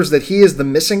discovers that he is the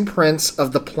missing prince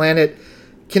of the planet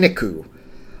Kinniku.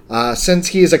 Since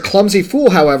he is a clumsy fool,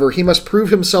 however, he must prove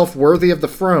himself worthy of the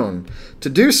throne. To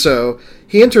do so,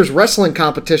 he enters wrestling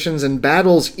competitions and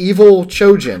battles evil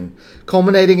Chojin,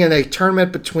 culminating in a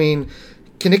tournament between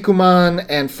Kinnikuman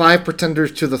and 5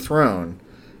 pretenders to the throne.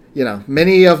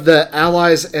 Many of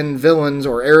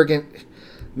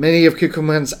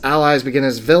Kinnikuman's allies begin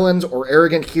as villains or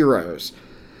arrogant heroes.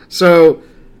 So,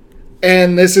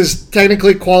 and this is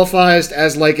technically qualifies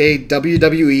as like a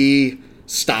WWE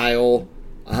style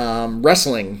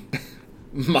wrestling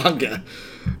manga,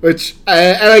 which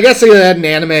and I guess they had an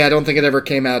anime. I don't think it ever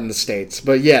came out in the States,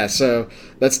 but yeah, so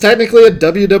that's technically a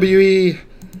WWE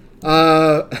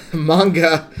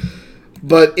manga,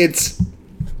 but it's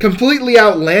completely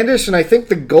outlandish, and I think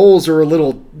the goals are a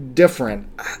little different.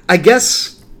 I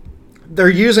guess they're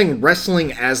using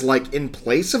wrestling as like in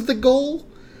place of the goal,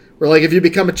 where like if you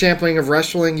become a champion of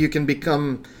wrestling, you can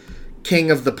become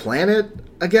king of the planet.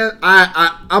 Again,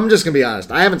 I'm just gonna be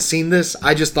honest. I haven't seen this.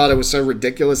 I just thought it was so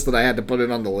ridiculous that I had to put it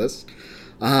on the list.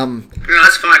 No,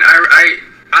 that's fine.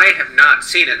 I have not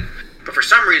seen it, but for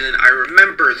some reason I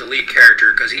remember the lead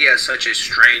character because he has such a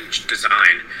strange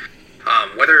design.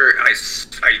 Whether I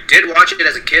did watch it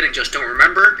as a kid and just don't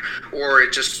remember, or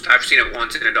I've seen it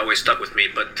once and it always stuck with me.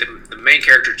 But the main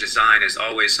character design is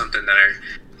always something that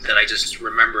I just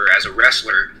remember as a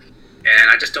wrestler, and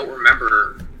I just don't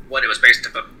remember what it was based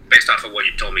off of what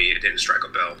you told me. It didn't strike a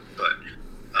bell, but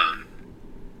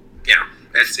yeah,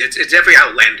 it's definitely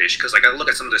outlandish because like I look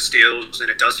at some of the stills and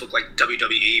it does look like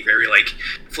WWE, very like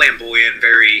flamboyant,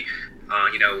 very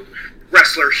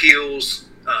wrestler heels,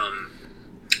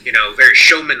 very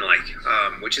showman-like,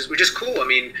 which is cool. I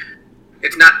mean,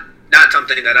 it's not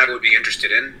something that I would be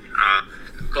interested in,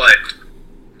 but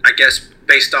I guess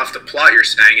based off the plot you're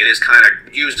saying, it is kind of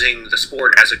using the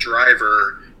sport as a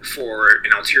driver for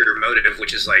an ulterior motive,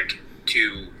 which is like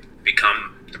to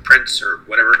become the prince or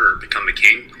whatever, or become the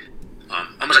king.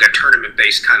 Almost like a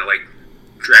tournament-based kind of like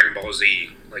Dragon Ball Z.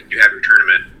 Like you have your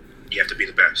tournament, you have to be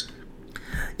the best.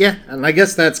 Yeah, and I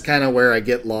guess that's kind of where I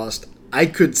get lost. I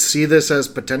could see this as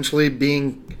potentially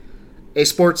being a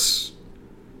sports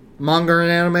manga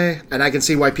and anime, and I can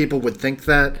see why people would think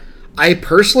that. I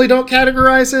personally don't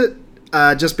categorize it,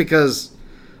 just because,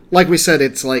 like we said,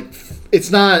 it's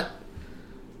not,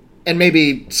 and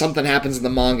maybe something happens in the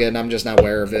manga and I'm just not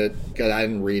aware of it because I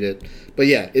didn't read it. But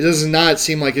yeah, it does not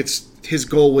seem like his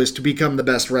goal is to become the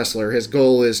best wrestler. His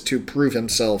goal is to prove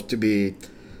himself to be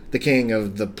the king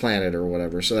of the planet or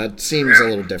whatever. So that seems a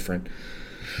little different.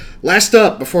 Last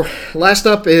up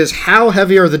is How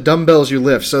Heavy Are the Dumbbells You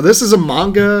Lift? So this is a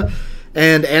manga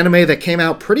and anime that came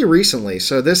out pretty recently.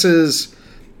 So this is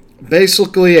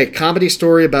basically a comedy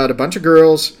story about a bunch of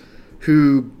girls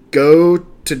who go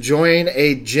to join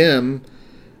a gym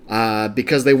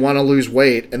because they want to lose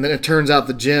weight, and then it turns out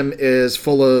the gym is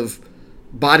full of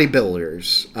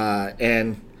bodybuilders,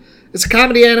 and it's a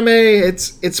comedy anime.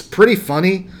 It's pretty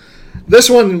funny. This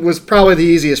one was probably the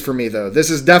easiest for me, though. This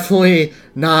is definitely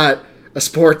not a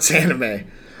sports anime,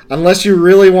 unless you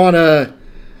really want to.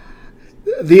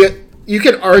 You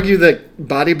could argue that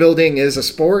bodybuilding is a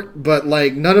sport, but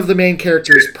like none of the main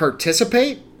characters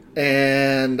participate,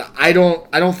 and I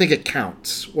don't think it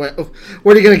counts. What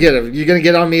are you gonna get? Are you gonna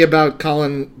get on me about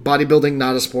calling bodybuilding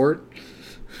not a sport?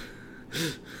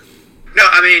 No,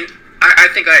 I mean, I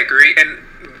think I agree, and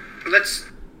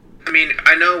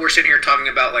I know we're sitting here talking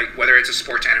about like whether it's a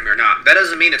sports anime or not. That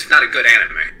doesn't mean it's not a good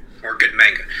anime or a good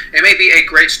manga. It may be a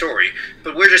great story,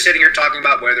 but we're just sitting here talking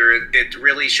about whether it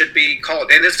really should be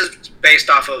called. And this is based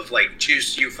off of like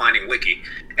Choose You Finding Wiki.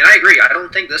 And I agree. I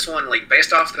don't think this one, like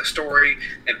based off the story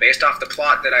and based off the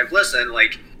plot that I've listened,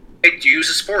 like it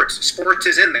uses sports. Sports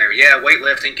is in there. Yeah,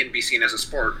 weightlifting can be seen as a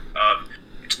sport.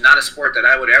 It's not a sport that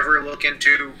I would ever look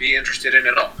into, be interested in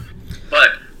at all.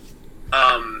 But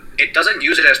it doesn't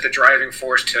use it as the driving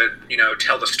force to,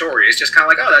 tell the story. It's just kind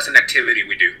of like, oh, that's an activity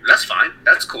we do. That's fine.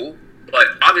 That's cool. But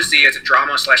obviously it's a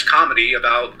drama/comedy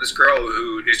about this girl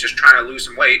who is just trying to lose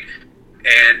some weight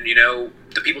and,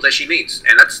 the people that she meets.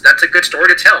 And that's a good story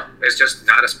to tell. It's just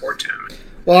not a sport anime.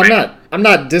 Well, I'm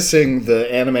not dissing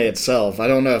the anime itself. I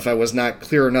don't know if I was not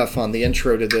clear enough on the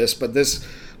intro to this, but this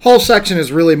whole section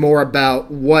is really more about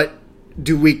what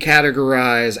do we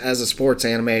categorize as a sports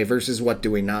anime versus what do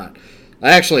we not.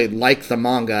 I actually like the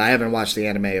manga. I haven't watched the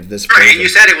anime of this. Right, and you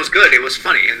said it was good. It was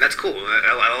funny, and that's cool.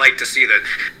 I like to see that.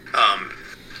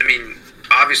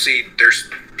 Obviously, there's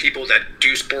people that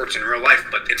do sports in real life,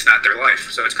 but it's not their life.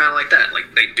 So it's kind of like that.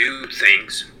 Like, they do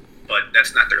things, but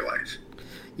that's not their life.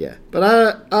 Yeah,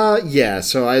 but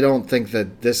so I don't think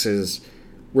that this is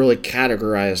really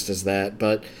categorized as that.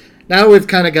 But now we've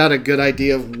kind of got a good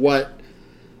idea of what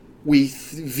we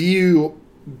view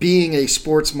being a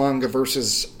sports manga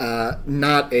versus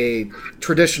not a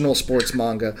traditional sports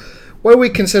manga. What do we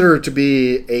consider to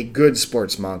be a good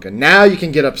sports manga? Now you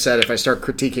can get upset if I start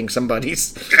critiquing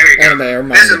somebody's anime or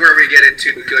manga. This is where we get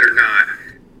into good or not,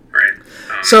 right?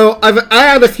 So I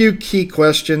have a few key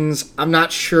questions. I'm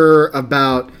not sure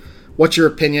about what your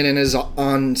opinion is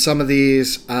on some of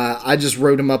these. I just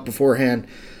wrote them up beforehand.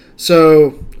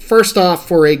 So first off,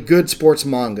 for a good sports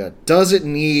manga, does it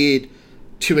need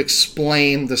to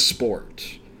explain the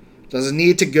sport? Does it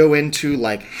need to go into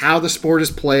like how the sport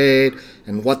is played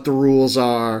and what the rules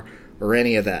are or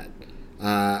any of that?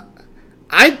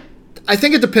 I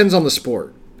think it depends on the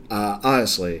sport,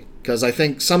 honestly, because I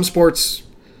think some sports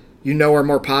are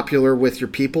more popular with your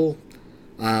people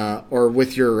or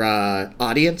with your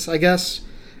audience, I guess,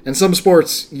 and some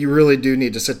sports you really do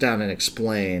need to sit down and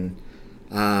explain.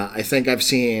 I think I've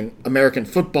seen American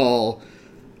football.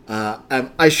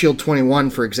 Ice Shield 21,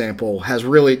 for example, has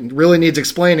really needs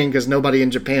explaining because nobody in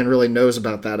Japan really knows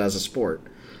about that as a sport,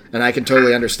 and I can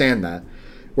totally understand that.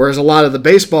 Whereas a lot of the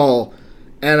baseball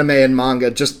anime and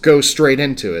manga just go straight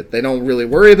into it. They don't really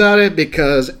worry about it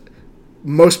because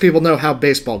most people know how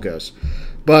baseball goes.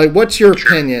 But what's your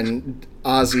opinion,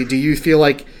 Ozzy? Do you feel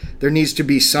like there needs to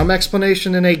be some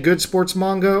explanation in a good sports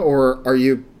manga, or are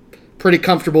you pretty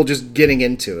comfortable just getting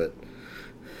into it?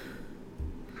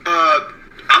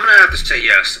 I'm gonna have to say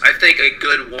yes. I think a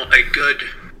good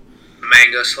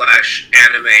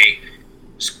manga/anime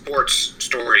sports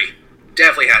story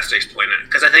definitely has to explain it,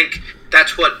 because I think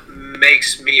that's what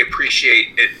makes me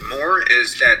appreciate it more,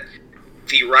 is that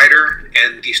the writer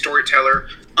and the storyteller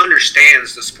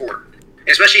understands the sport,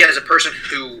 especially as a person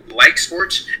who likes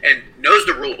sports and knows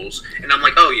the rules. And I'm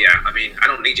like, oh yeah, I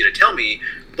don't need you to tell me,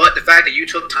 but the fact that you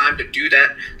took time to do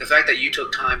that, the fact that you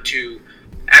took time to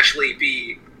actually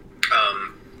be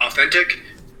authentic,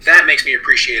 that makes me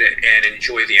appreciate it and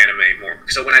enjoy the anime more.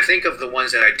 So when I think of the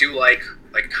ones that I do like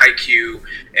Haikyuu,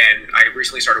 and I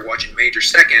recently started watching Major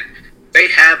Second, they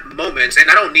have moments,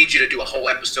 and I don't need you to do a whole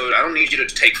episode, I don't need you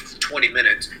to take 20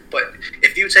 minutes, but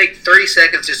if you take 30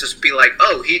 seconds to just be like,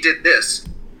 oh, he did this,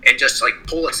 and just like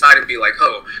pull aside and be like,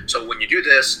 oh, so when you do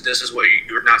this, this is what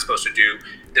you're not supposed to do,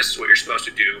 this is what you're supposed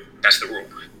to do, that's the rule.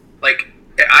 Like,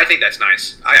 I think that's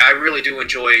nice. I really do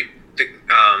enjoy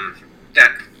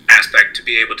that aspect, to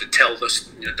be able to tell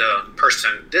the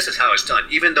person, this is how it's done,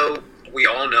 even though We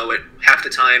all know it. Half the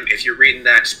time, if you're reading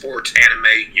that sports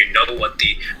anime, you know what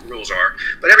the rules are.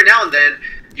 But every now and then,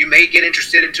 you may get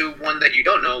interested into one that you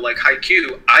don't know, like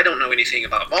Haikyuu. I don't know anything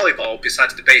about volleyball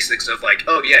besides the basics of like,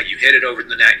 oh yeah, you hit it over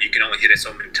the net, you can only hit it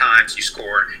so many times, you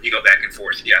score, you go back and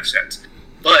forth, you have sets.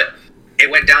 But it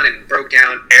went down and broke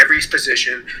down every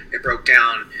position, it broke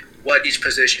down what each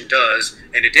position does,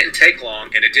 and it didn't take long,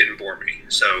 and it didn't bore me.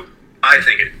 So I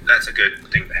think that's a good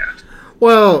thing to have.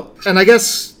 Well, and I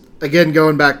guess, again,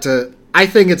 going back to, I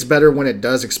think it's better when it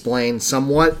does explain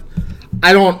somewhat.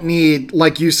 I don't need,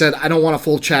 like you said, I don't want a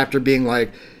full chapter being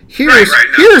like,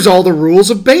 here's all the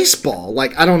rules of baseball.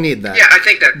 Like, I don't need that. Yeah, I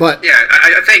think that. But yeah,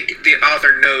 I think the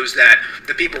author knows that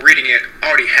the people reading it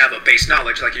already have a base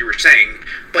knowledge, like you were saying.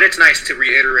 But it's nice to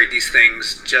reiterate these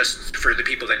things just for the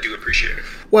people that do appreciate it.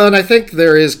 Well, and I think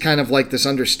there is kind of like this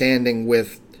understanding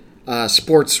with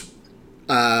sports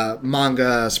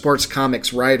manga, sports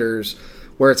comics writers,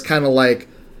 where it's kind of like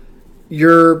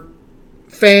your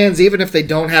fans, even if they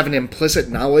don't have an implicit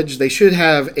knowledge, they should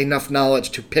have enough knowledge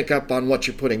to pick up on what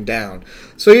you're putting down.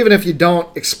 So even if you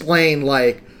don't explain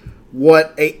like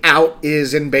what a out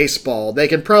is in baseball, they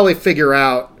can probably figure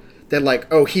out that like,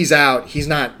 oh, he's out, he's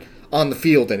not on the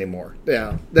field anymore.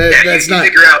 Yeah, that's you not.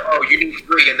 Figure out, oh, you need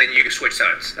 3, and then you can switch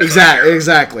sides.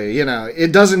 Exactly. You know,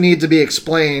 it doesn't need to be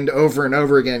explained over and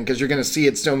over again because you're going to see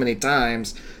it so many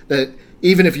times that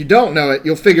even if you don't know it,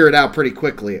 you'll figure it out pretty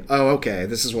quickly. Oh, okay,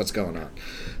 this is what's going on.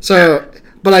 So,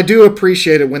 but I do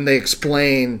appreciate it when they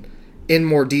explain in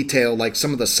more detail, like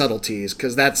some of the subtleties,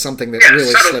 because that's something that really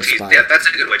slips by. Yeah, that's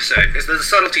a good way to say it. It's the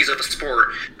subtleties of the sport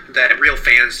that real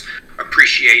fans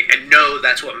appreciate and know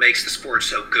that's what makes the sport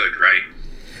so good, right?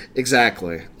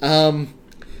 Exactly.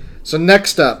 So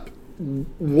next up,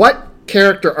 what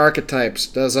character archetypes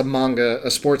does a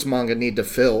sports manga need to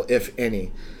fill, if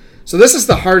any? So this is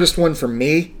the hardest one for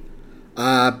me,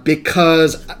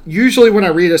 because usually when I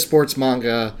read a sports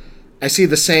manga, I see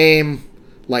the same,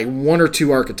 like, 1 or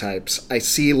 2 archetypes. I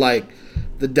see, like,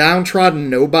 the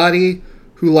downtrodden nobody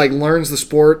who, like, learns the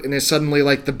sport and is suddenly,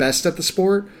 like, the best at the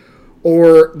sport,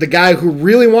 or the guy who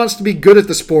really wants to be good at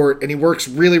the sport and he works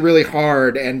really, really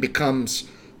hard and becomes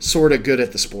sort of good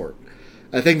at the sport.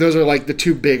 I think those are, like, the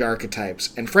 2 big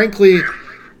archetypes. And frankly,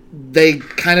 they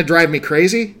kind of drive me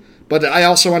crazy. But I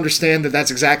also understand that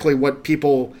that's exactly what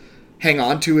people hang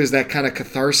on to, is that kind of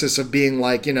catharsis of being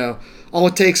like, you know, all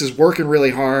it takes is working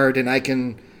really hard and I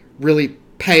can really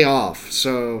pay off.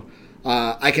 So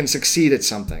I can succeed at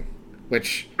something,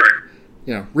 which,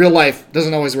 you know, real life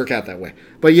doesn't always work out that way.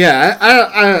 But yeah,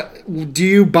 I do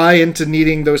you buy into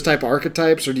needing those type of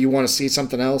archetypes, or do you want to see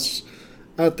something else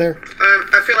out there?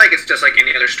 I feel like it's just like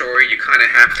any other story. You kind of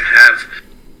have to have...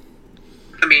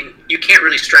 I mean, you can't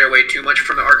really stray away too much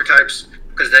from the archetypes,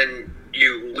 because then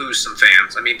you lose some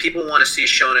fans. I mean, people want to see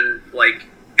shonen, like,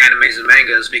 animes and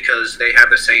mangas because they have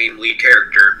the same lead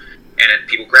character, and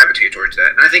people gravitate towards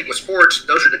that. And I think with sports,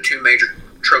 those are the 2 major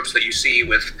tropes that you see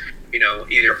with, you know,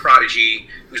 either a prodigy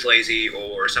who's lazy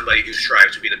or somebody who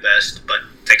strives to be the best but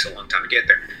takes a long time to get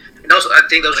there. And also, I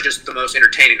think those are just the most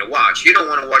entertaining to watch. You don't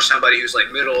want to watch somebody who's, like,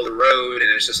 middle of the road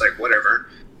and it's just like, whatever.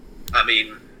 I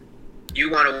mean, you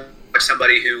want to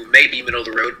somebody who may be middle of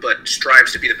the road but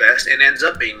strives to be the best and ends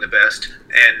up being the best.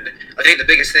 And I think the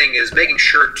biggest thing is making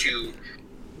sure to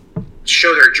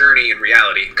show their journey in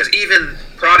reality, because even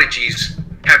prodigies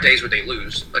have days where they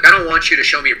lose. Like, I don't want you to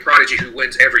show me a prodigy who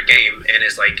wins every game and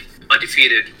is like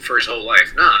undefeated for his whole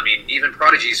life. No, I mean, even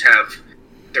prodigies have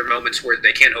their moments where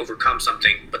they can't overcome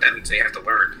something, but that means they have to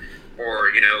learn. Or,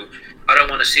 you know, I don't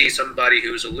want to see somebody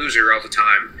who's a loser all the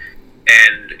time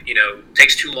and, you know,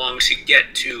 takes too long to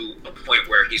get to a point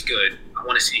where he's good. I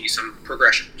want to see some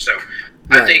progression. So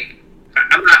right. I think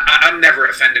I'm never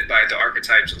offended by the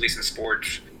archetypes, at least in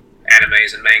sports,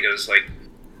 animes, and mangas. Like,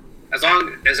 as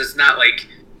long as it's not like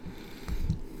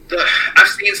I've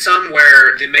seen some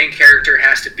where the main character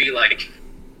has to be like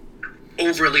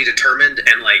overly determined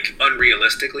and like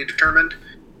unrealistically determined.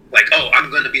 Like, oh, I'm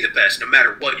going to be the best no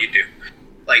matter what you do.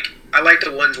 Like, I like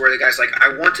the ones where the guy's like,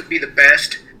 I want to be the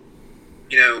best,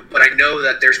 you know, but I know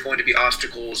that there's going to be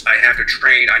obstacles. I have to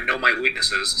train. I know my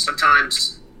weaknesses.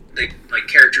 Sometimes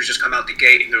characters just come out the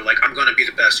gate and they're like, I'm going to be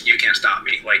the best and you can't stop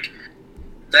me. Like,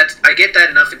 I get that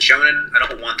enough in shonen. I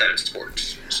don't want that in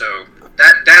sports. So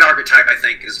that archetype, I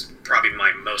think, is probably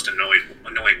my most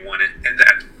annoying one. And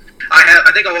that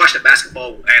I think I watched a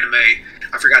basketball anime.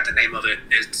 I forgot the name of it.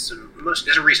 It's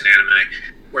a recent anime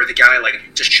where the guy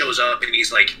like just shows up and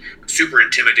he's like super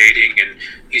intimidating and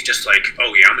he's just like,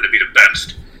 oh yeah, I'm going to be the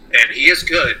best. And he is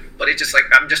good, but it's just like,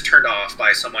 I'm just turned off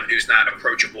by someone who's not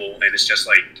approachable and it's just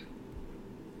like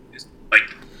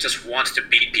just wants to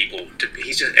beat people.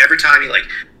 He's just every time he like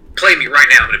play me right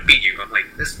now, I'm gonna beat you. I'm like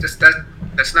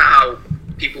that's not how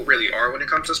people really are when it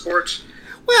comes to sports.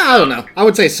 Well, I don't know. I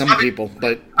would say some people,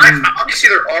 but obviously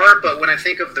there are. But when I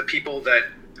think of the people that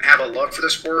have a love for the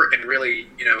sport and really,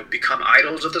 become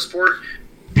idols of the sport,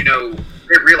 they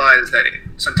realize that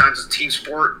sometimes it's a team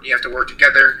sport. You have to work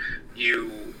together.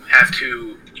 Your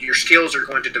skills are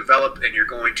going to develop, and you're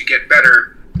going to get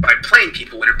better by playing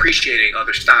people and appreciating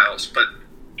other styles. But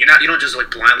you don't just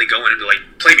like blindly go in and be like,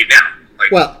 play me now.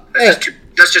 Like, well, that's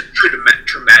just too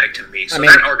dramatic to me. So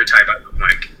that archetype, I don't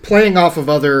like. Playing off of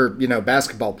other,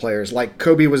 basketball players, like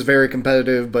Kobe was very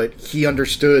competitive, but he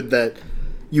understood that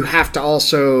you have to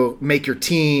also make your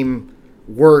team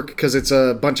work because it's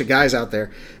a bunch of guys out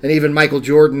there. And even Michael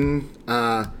Jordan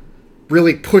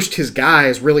really pushed his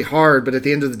guys really hard, but at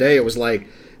the end of the day, it was like,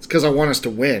 it's because I want us to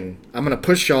win. I'm going to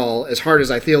push y'all as hard as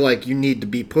I feel like you need to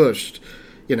be pushed,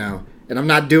 And I'm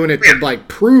not doing it to, like,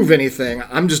 prove anything.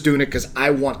 I'm just doing it because I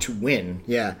want to win.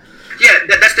 Yeah. Yeah,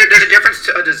 there's a difference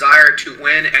to a desire to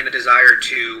win and a desire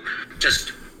to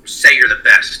just say you're the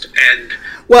best. And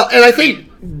I think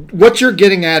what you're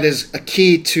getting at is a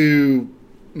key to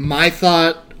my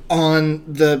thought on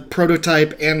the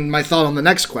prototype and my thought on the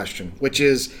next question, which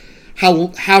is how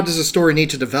does a story need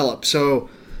to develop? So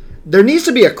there needs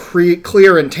to be a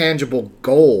clear and tangible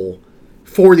goal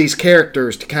for these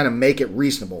characters to kind of make it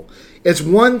reasonable. It's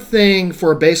one thing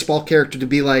for a baseball character to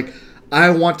be like, I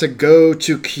want to go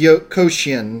to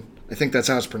Koshien, I think that's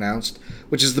how it's pronounced,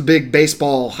 which is the big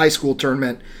baseball high school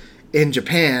tournament in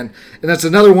Japan. And that's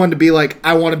another one to be like,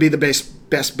 I want to be the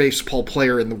best baseball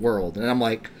player in the world. And I'm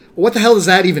like, well, what the hell does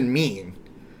that even mean?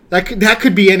 That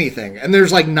could be anything. And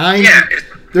there's like 9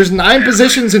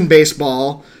 positions in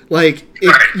baseball. Like,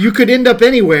 you could end up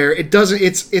anywhere.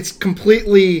 It's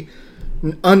completely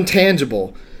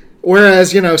untangible.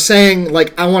 Whereas, saying,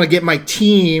 like, I want to get my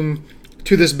team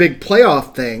to this big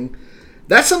playoff thing,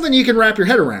 that's something you can wrap your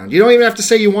head around. You don't even have to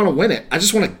say you want to win it. I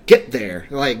just want to get there.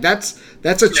 Like, that's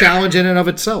a challenge in and of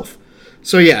itself.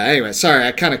 So, yeah, anyway, sorry,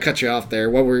 I kind of cut you off there.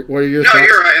 What were your thoughts? No,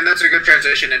 you're right, and that's a good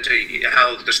transition into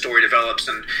how the story develops.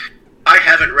 And I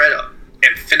haven't read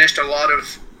and finished a lot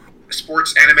of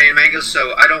sports anime and mangas,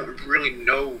 so I don't really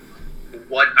know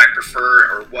what I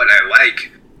prefer or what I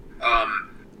like.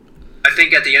 I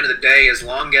think at the end of the day, as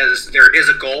long as there is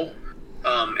a goal,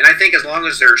 and I think as long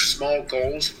as there are small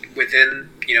goals within,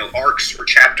 arcs or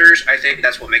chapters, I think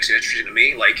that's what makes it interesting to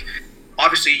me. Like,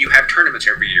 obviously you have tournaments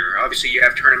every year. Obviously you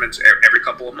have tournaments every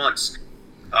couple of months.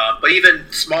 But even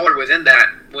smaller within that,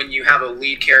 when you have a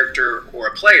lead character or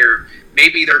a player,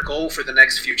 maybe their goal for the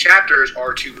next few chapters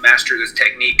are to master this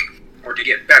technique or to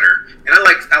get better. And I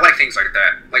like things like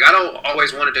that. Like, I don't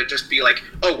always want it to just be like,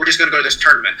 oh, we're just going to go to this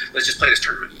tournament. Let's just play this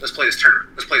tournament. Let's play this tournament.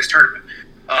 Let's play this tournament.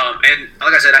 And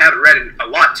like I said, I haven't read a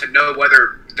lot to know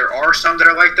whether there are some that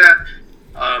are like that.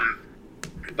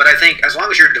 But I think as long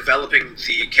as you're developing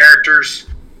the characters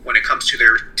when it comes to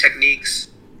their techniques,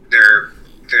 their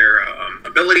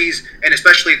abilities, and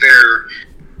especially the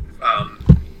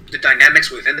dynamics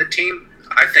within the team,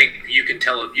 I think you can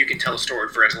tell a story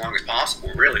for as long as possible,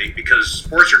 really, because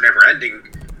sports are never ending.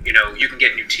 You can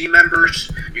get new team members,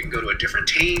 you can go to a different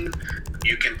team,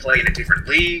 you can play in a different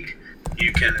league,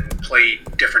 you can play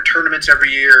different tournaments every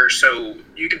year, so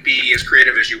you can be as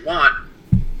creative as you want.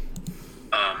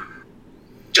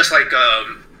 Just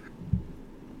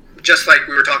like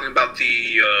we were talking about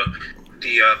the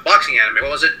boxing anime.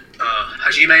 What was it?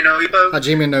 Hajime no Ippo?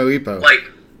 Hajime no Ippo. Like,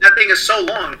 that thing is so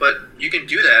long, but you can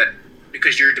do that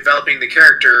because you're developing the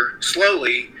character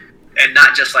slowly and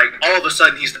not just like, all of a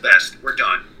sudden he's the best. We're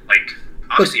done. Like,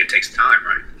 obviously it takes time,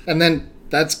 right? And then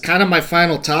that's kind of my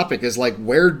final topic is like,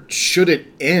 where should it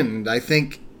end? I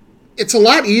think it's a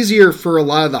lot easier for a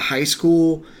lot of the high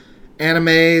school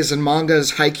animes and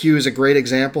mangas. Haikyuu is a great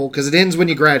example because it ends when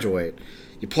you graduate.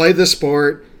 You played the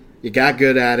sport, you got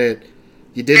good at it,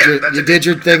 you did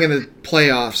your thing in the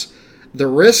playoffs. The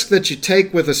risk that you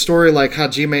take with a story like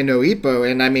Hajime no Ippo,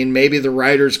 and I mean maybe the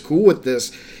writer's cool with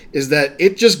this, is that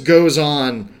it just goes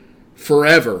on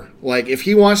forever. Like, if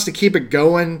he wants to keep it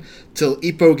going till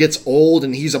Ippo gets old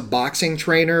and he's a boxing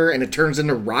trainer and it turns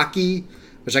into Rocky,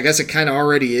 which I guess it kind of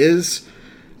already is,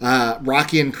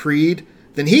 Rocky and Creed,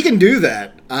 then he can do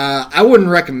that. I wouldn't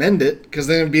recommend it because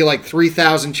then it would be like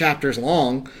 3,000 chapters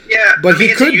long. Yeah, but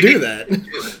he could do that.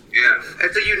 Yeah,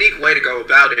 it's a unique way to go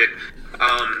about it.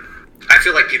 I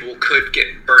feel like people could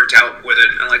get burnt out with it.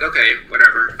 I'm like, okay,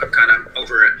 whatever. I'm kind of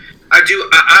over it.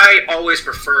 I always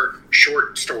prefer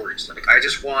short stories. Like, I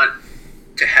just want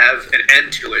to have an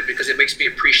end to it because it makes me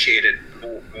appreciate it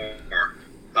more.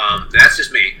 That's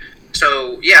just me.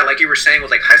 So yeah, like you were saying with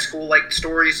like high school like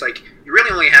stories, like you really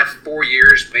only have 4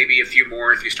 years, maybe a few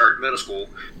more if you start middle school.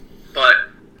 But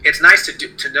it's nice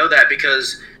to know that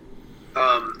because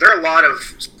there are a lot of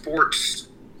sports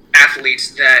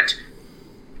athletes that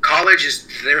college is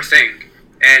their thing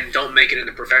and don't make it in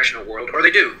the professional world, or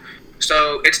they do.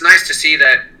 So it's nice to see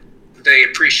that they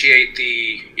appreciate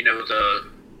the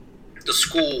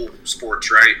school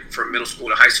sports, right, from middle school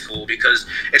to high school, because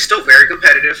it's still very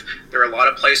competitive. There are a lot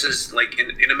of places, like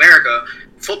in America,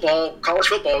 college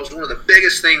football is one of the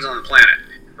biggest things on the planet,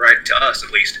 right, to us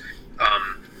at least.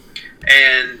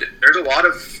 And there's a lot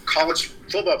of college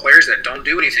football players that don't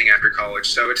do anything after college,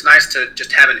 so it's nice to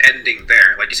just have an ending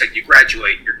there. Like you said, you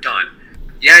graduate, you're done.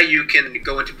 Yeah, you can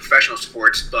go into professional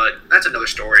sports, but that's another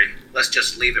story. Let's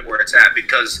just leave it where it's at,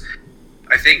 because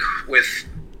I think with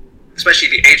especially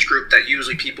the age group that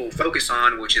usually people focus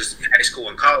on, which is high school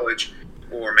and college,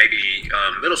 or maybe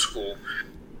middle school,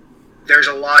 there's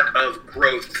a lot of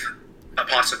growth, a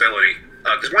possibility.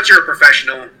 Because once you're a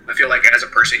professional, I feel like as a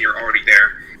person, you're already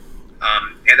there.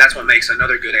 And that's what makes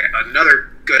another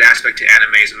good aspect to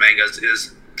animes and mangas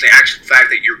is the actual fact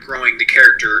that you're growing the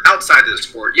character outside of the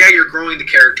sport. Yeah, you're growing the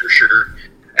character, sure,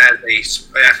 as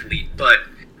an athlete, but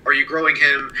are you growing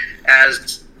him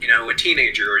as a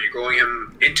teenager? Or are you growing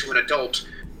him into an adult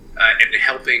and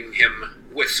helping him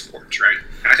with sports, right?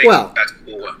 I think that's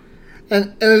cool.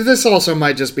 And this also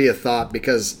might just be a thought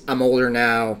because I'm older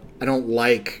now. I don't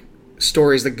like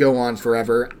stories that go on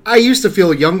forever. I used to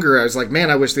feel younger. I was like, man,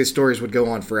 I wish these stories would go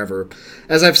on forever.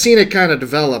 As I've seen it kind of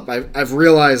develop, I've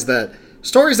realized that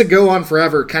stories that go on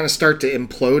forever kind of start to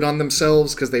implode on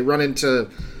themselves because they run into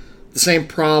the same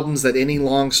problems that any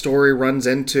long story runs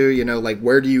into. Like,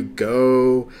 where do you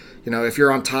go? If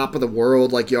you're on top of the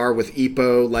world like you are with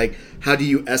Ippo, like, how do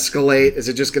you escalate? Is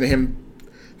it just going to him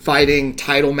fighting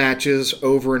title matches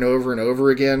over and over and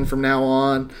over again from now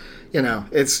on?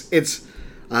 It's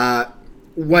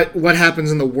what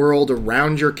happens in the world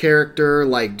around your character?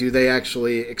 Like, do they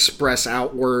actually express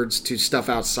outwards to stuff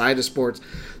outside of sports?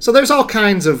 So there's all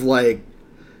kinds of like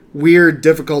weird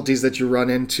difficulties that you run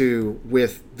into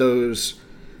with those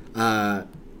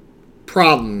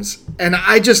problems. And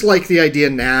I just like the idea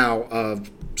now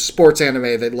of sports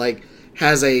anime that like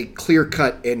has a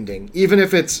clear-cut ending, even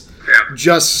if it's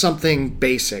just something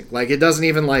basic. Like, it doesn't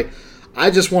even like,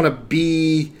 I just want to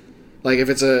be like, if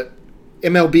it's a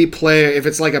MLB player, if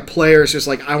it's like a player, it's just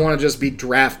like, I want to just be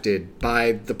drafted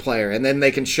by the player, and then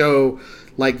they can show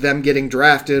like them getting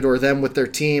drafted or them with their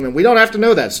team, and we don't have to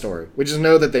know that story. We just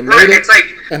know that they made it,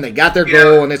 and they got their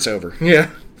goal, and it's over. Yeah.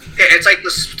 It's like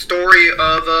the story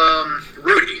of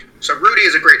Rudy. So Rudy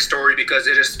is a great story because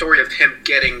it is a story of him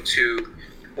getting to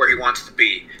where he wants to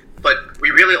be. But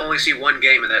we really only see one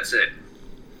game, and that's it.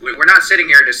 We're not sitting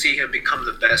here to see him become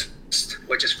the best,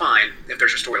 which is fine if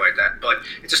there's a story like that. But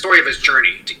it's a story of his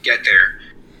journey to get there.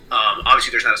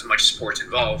 Obviously, there's not as much sports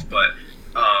involved, but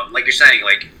like you're saying,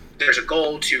 like, there's a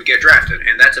goal to get drafted,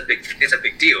 and it's a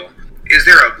big deal. Is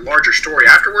there a larger story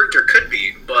afterwards? There could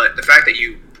be, but the fact that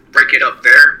you break it up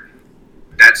there,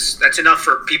 that's enough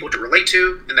for people to relate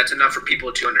to, and that's enough for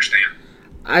people to understand.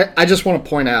 I just want to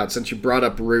point out, since you brought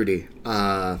up Rudy,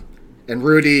 and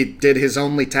Rudy did his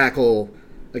only tackle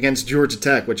against Georgia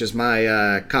Tech, which is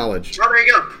my college. Oh, there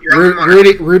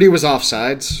you go. Rudy was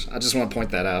offsides. I just want to point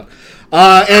that out.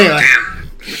 Anyway. Oh, damn.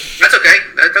 That's okay.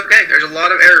 That's okay. There's a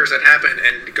lot of errors that happen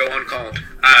and go uncalled.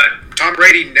 Tom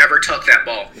Brady never took that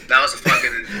ball. That was a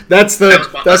fucking...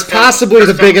 that's possibly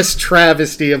the biggest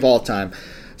travesty of all time.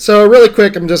 So really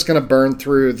quick, I'm just going to burn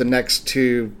through the next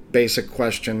two basic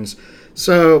questions.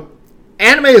 So,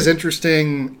 anime is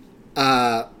interesting.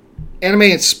 Anime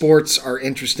and sports are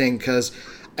interesting because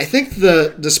I think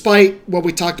despite what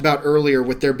we talked about earlier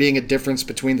with there being a difference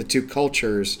between the two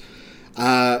cultures,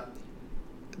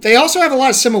 they also have a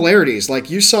lot of similarities. Like,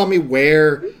 you saw me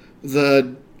wear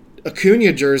the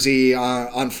Acuna jersey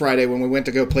on Friday when we went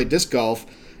to go play disc golf.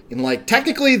 And, like,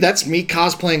 technically that's me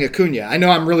cosplaying Acuna. I know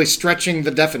I'm really stretching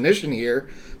the definition here,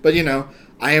 but,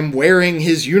 I am wearing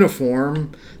his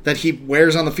uniform that he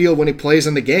wears on the field when he plays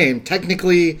in the game.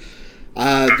 Technically,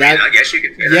 I guess you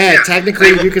could say that. Yeah, technically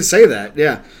you could say that,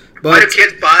 yeah. But why do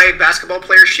kids buy basketball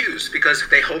players' shoes? Because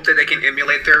they hope that they can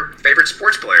emulate their favorite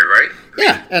sports player, right?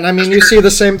 Yeah, and I mean, you see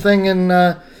the same thing in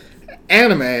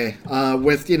anime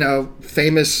with,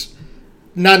 famous,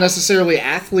 not necessarily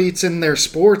athletes in their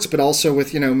sports, but also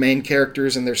with, main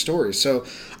characters in their stories. So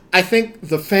I think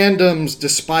the fandoms,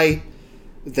 despite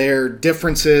their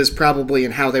differences probably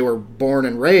in how they were born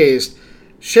and raised,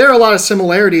 share a lot of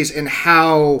similarities in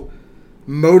how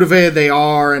motivated they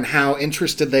are and how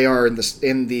interested they are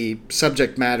in the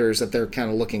subject matters that they're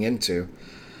kind of looking into.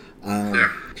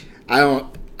 Yeah. I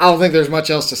don't think there's much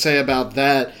else to say about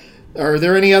that. Are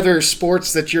there any other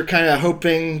sports that you're kind of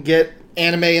hoping get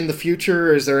anime in the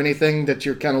future? Or is there anything that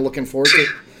you're kind of looking forward to?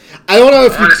 I don't know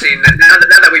if honestly, now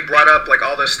that we brought up like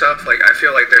all this stuff, like I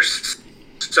feel like there's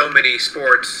so many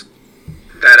sports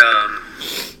that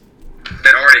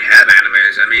that already have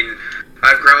animes. I mean,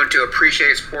 I've grown to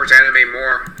appreciate sports anime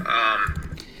more,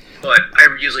 but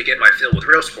I usually get my fill with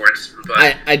real sports.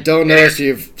 But I don't know if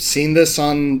you've seen this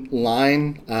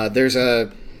online. There's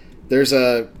a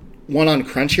one on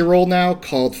Crunchyroll now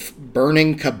called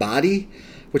Burning Kabaddi,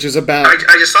 which is about... I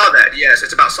just saw that, yes.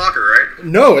 It's about soccer, right?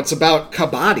 No, it's about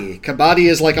kabaddi. Kabaddi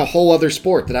is like a whole other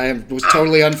sport that I was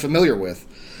totally unfamiliar with.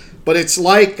 But it's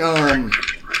like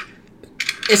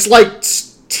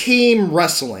team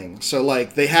wrestling. So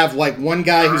like they have like one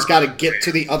guy who's got to get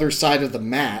to the other side of the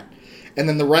mat, and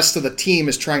then the rest of the team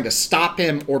is trying to stop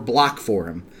him or block for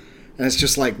him. And it's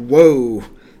just like, whoa,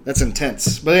 that's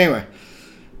intense. But anyway,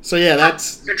 so yeah,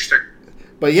 that's... Interesting.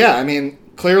 But yeah, I mean...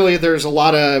 Clearly, there's a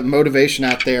lot of motivation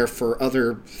out there for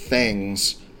other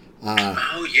things.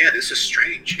 Oh, yeah, this is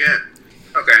strange, yeah.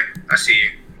 Okay, I see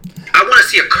you. I want to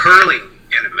see a curling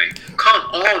anime. Come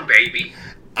on, baby.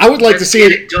 I would like to see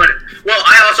it. Well,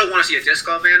 I also want to see a disc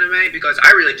golf anime because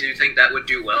I really do think that would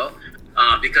do well.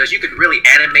 Because you could really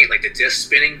animate like the disc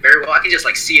spinning very well. I can just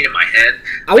like see it in my head.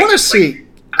 I want to see...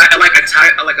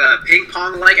 like a ping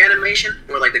pong like animation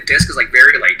where like the disc is like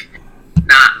very like...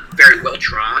 not very well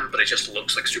drawn, but it just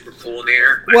looks like super cool in the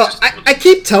air. Well, I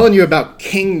keep telling you about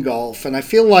King Golf, and I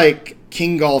feel like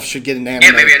King Golf should get an anime.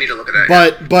 Yeah, maybe I need to look at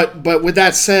that. But with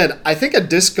that said, I think a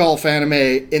disc golf anime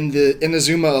in the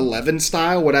Inazuma 11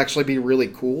 style would actually be really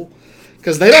cool,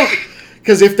 because they don't.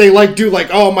 Because if they like do like,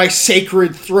 oh, my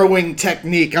sacred throwing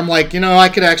technique, I'm like, I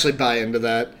could actually buy into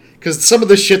that. Because some of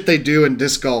the shit they do in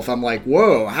disc golf, I'm like,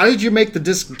 whoa, how did you make the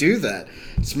disc do that?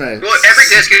 Well, every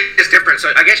disc is different,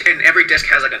 so I guess and every disc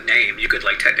has like a name. You could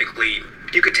technically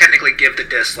give the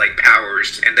disc like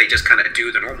powers, and they just kind of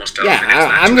do the normal stuff. Yeah,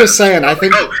 I'm just saying. I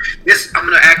think. Oh, I'm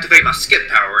gonna activate my skip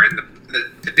power, and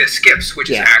the disc skips,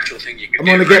 which is an actual thing you can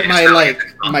do. I'm gonna get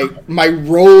my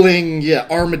rolling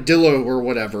armadillo or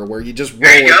whatever, where you just roll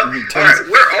there you it. Go. All right,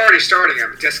 we're already starting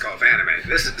a disc golf anime.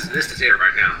 This is it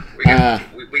right now.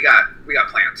 We got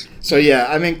plans. So yeah,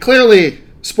 I mean, clearly,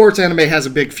 sports anime has a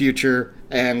big future.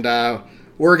 And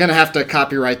we're going to have to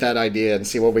copyright that idea and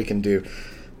see what we can do.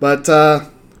 But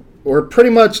we're pretty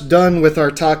much done with our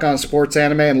talk on sports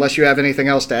anime, unless you have anything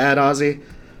else to add, Ozzy.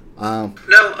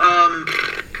 No,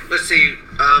 let's see.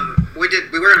 We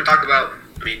were going to talk about,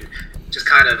 just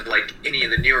kind of like any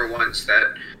of the newer ones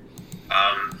that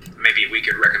maybe we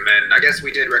could recommend. I guess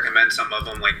we did recommend some of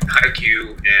them, like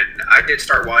Haikyuu, and I did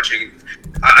start watching.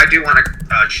 I do want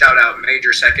to shout out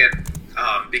Major Second,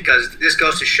 because this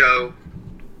goes to show...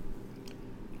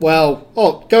 Well,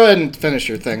 go ahead and finish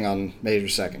your thing on Major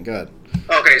Second. Go ahead.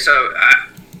 Okay, so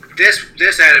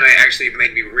this anime actually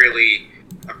made me really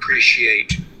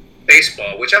appreciate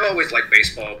baseball, which I've always liked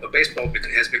baseball, but baseball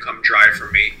has become dry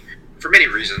for me for many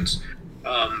reasons.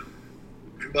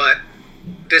 But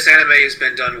this anime has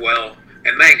been done well,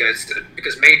 and manga,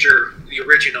 because Major, the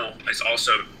original, is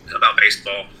also about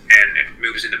baseball, and it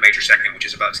moves into Major Second, which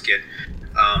is about his kid.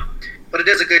 But it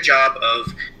does a good job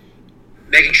of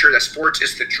making sure that sports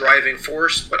is the driving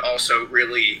force, but also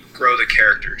really grow the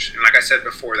characters. And like I said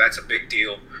before, that's a big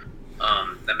deal.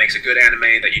 That makes a good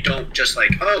anime, that you don't just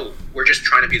like, oh, we're just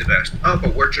trying to be the best. Oh,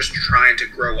 but we're just trying to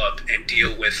grow up and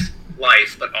deal with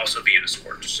life, but also be in a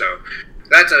sport. So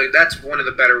that's one of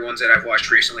the better ones that I've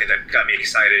watched recently that got me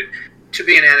excited to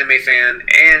be an anime fan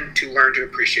and to learn to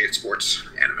appreciate sports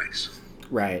animes.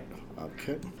 Right.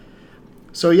 Okay.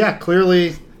 So yeah,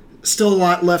 clearly... Still a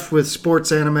lot left with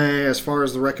sports anime as far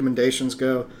as the recommendations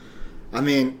go. I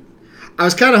mean, I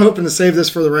was kind of hoping to save this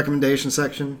for the recommendation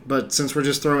section, but since we're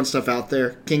just throwing stuff out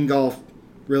there, King Golf,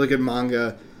 really good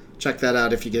manga. Check that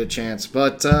out if you get a chance.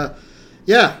 But,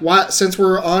 since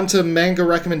we're on to manga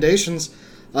recommendations,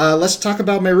 let's talk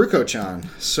about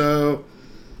Meruko-chan. So,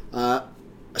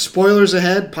 spoilers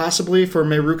ahead, possibly, for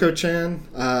Meruko-chan.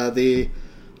 The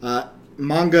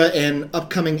manga and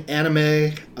upcoming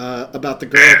anime about the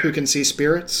girl who can see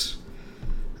spirits.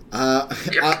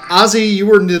 Ozzy, you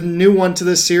were the new one to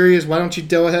this series. Why don't you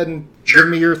go ahead and give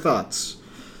me your thoughts?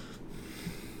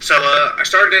 So I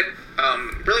started it.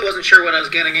 Really wasn't sure what I was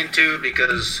getting into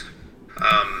because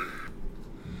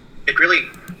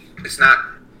there's not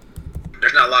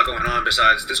a lot going on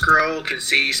besides this girl can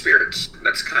see spirits.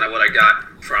 That's kind of what I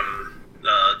got from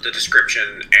the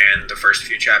description and the first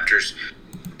few chapters.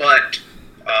 But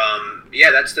Yeah,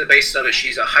 that's the basis of it.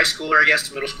 She's a high schooler, I guess,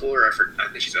 middle schooler. I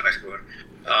think she's a high schooler.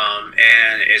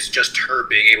 And it's just her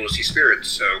being able to see spirits.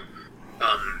 So,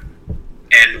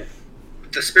 and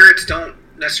the spirits don't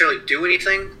necessarily do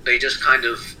anything. They just kind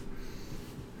of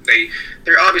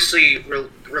they're obviously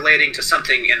relating to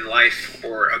something in life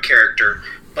or a character,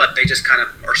 but they just kind of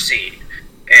are seen.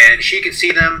 And she can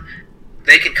see them.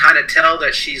 They can kind of tell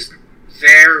that she's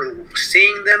there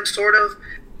seeing them, sort of.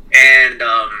 And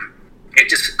it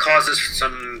just causes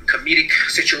some comedic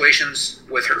situations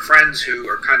with her friends who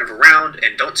are kind of around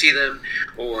and don't see them,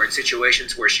 or in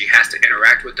situations where she has to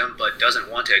interact with them but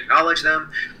doesn't want to acknowledge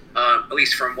them. At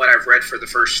least from what I've read for the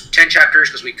first 10 chapters,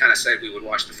 because we kind of said we would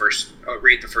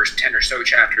read the first 10 or so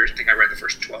chapters. I think I read the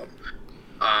first 12.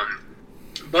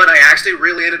 But I actually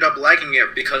really ended up liking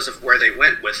it because of where they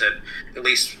went with it. At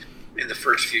least in the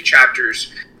first few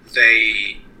chapters,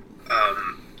 they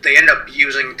ended up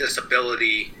using this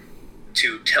ability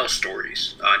to tell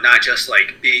stories, not just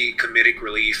like be comedic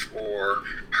relief or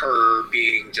her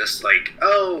being just like,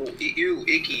 oh, you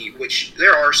icky, which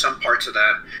there are some parts of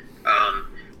that.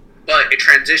 But it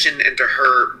transitioned into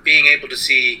her being able to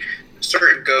see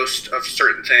certain ghosts of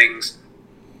certain things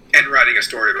and writing a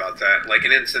story about that. Like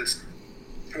an instance,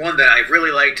 one that I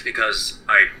really liked because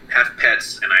I have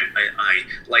pets and I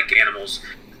like animals,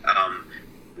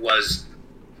 was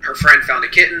her friend found a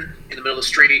kitten in the middle of the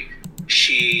street.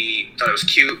 She thought it was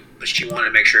cute, but she wanted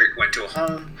to make sure it went to a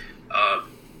home.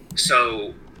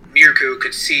 So Miruku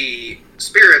could see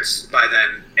spirits by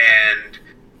then, and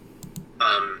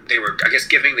they were, I guess,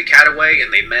 giving the cat away,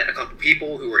 and they met a couple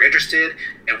people who were interested,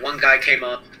 and one guy came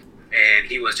up, and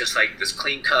he was just like this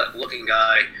clean-cut looking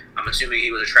guy. I'm assuming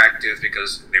he was attractive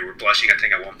because they were blushing, I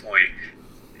think, at one point.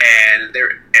 And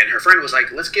her friend was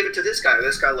like, let's give it to this guy.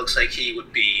 This guy looks like he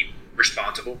would be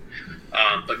responsible.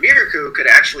 But Miruku could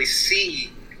actually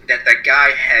see that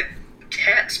guy had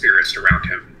cat spirits around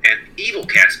him, and evil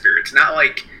cat spirits, not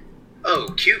like,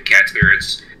 oh, cute cat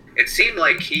spirits. It seemed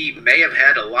like he may have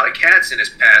had a lot of cats in his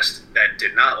past that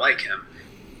did not like him.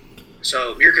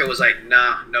 So Miruku was like,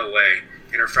 nah, no way.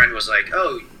 And her friend was like,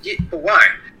 oh, yeah, but why?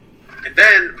 And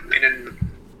then,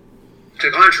 to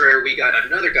the contrary, we got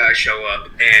another guy show up,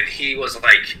 and he was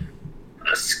like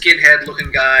a skinhead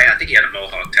looking guy. I think he had a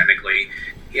mohawk, technically.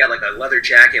 He had like a leather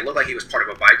jacket. It looked like he was part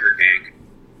of a biker gang.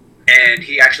 And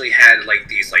he actually had like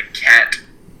these like cat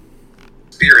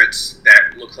spirits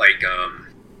that looked like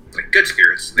good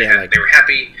spirits. They were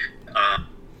happy.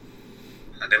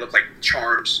 They looked like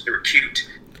charms. They were cute.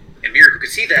 And Miruku could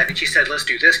see that, and she said, let's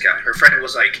do this guy. Her friend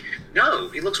was like, no,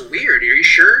 he looks weird. Are you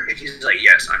sure? And he's like,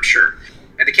 yes, I'm sure.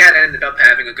 And the cat ended up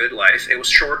having a good life. It was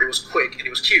short, it was quick, and it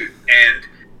was cute. And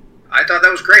I thought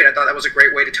that was great. I thought that was a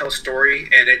great way to tell a story.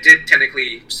 And it did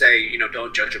technically say,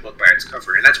 don't judge a book by its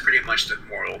cover. And that's pretty much the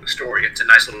moral of the story. It's a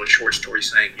nice little short story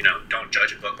saying, don't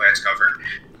judge a book by its cover.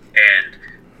 And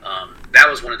that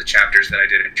was one of the chapters that I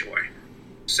did enjoy.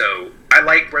 So I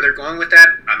like where they're going with that.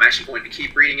 I'm actually going to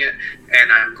keep reading it,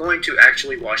 and I'm going to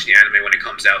actually watch the anime when it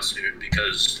comes out soon,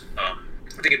 because I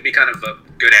think it'd be kind of a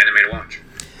good anime to watch.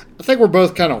 I think we're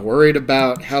both kind of worried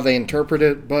about how they interpret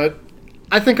it, but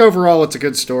I think overall it's a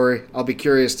good story. I'll be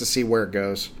curious to see where it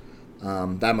goes.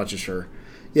 That much is sure.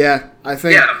 Yeah, I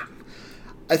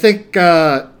think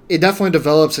it definitely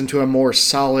develops into a more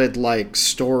solid like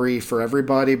story for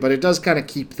everybody, but it does kind of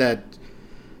keep that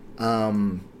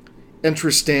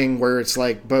interesting, where it's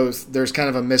like both there's kind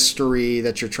of a mystery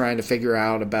that you're trying to figure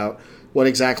out about what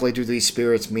exactly do these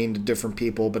spirits mean to different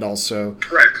people, but also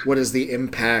correct, what is the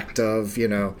impact of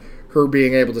her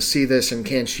being able to see this, and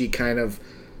can she kind of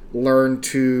learn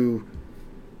to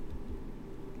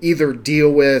either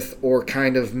deal with or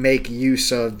kind of make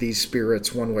use of these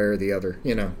spirits one way or the other,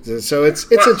 so it's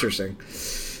interesting.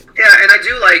 Yeah, and I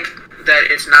do like that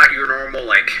it's not your normal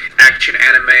like action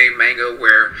anime manga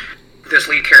where this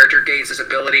lead character gains this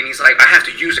ability and he's like, I have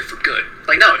to use it for good.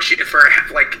 Like, no, for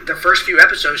like the first few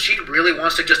episodes, she really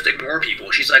wants to just ignore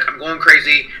people. She's like, I'm going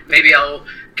crazy. Maybe I'll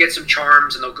get some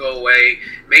charms and they'll go away.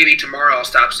 Maybe tomorrow I'll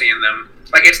stop seeing them.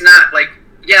 Like, it's not like,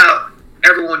 yeah,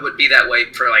 everyone would be that way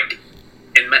for like,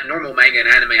 in normal manga and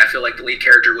anime, I feel like the lead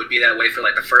character would be that way for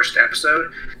like the first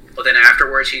episode. But then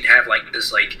afterwards, he'd have like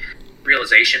this like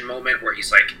realization moment where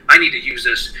he's like, I need to use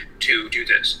this to do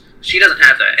this. She doesn't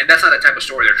have that, and that's not the type of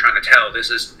story they're trying to tell. This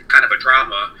is kind of a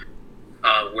drama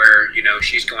where,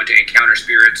 she's going to encounter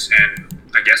spirits and,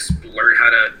 I guess, learn how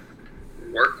to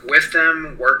work with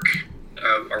them, work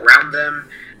around them.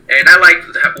 And I like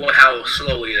how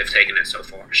slowly they've taken it so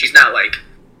far. She's not like,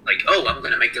 oh, I'm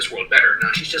going to make this world better.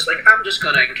 No, she's just like, I'm just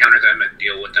going to encounter them and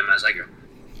deal with them as I go.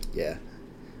 Yeah.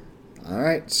 All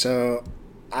right, so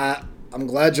I'm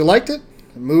glad you liked it.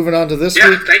 Moving on to this Yeah,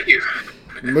 week. thank you.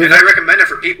 And I recommend it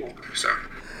for people. So.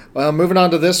 Well, moving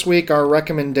on to this week, our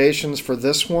recommendations for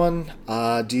this one.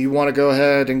 Do you want to go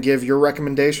ahead and give your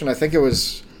recommendation? I think it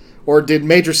was, or did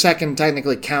Major Second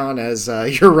technically count as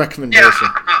your recommendation?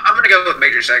 Yeah, I'm going to go with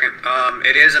Major Second.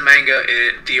 It is a manga.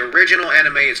 The original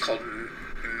anime is called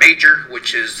Major,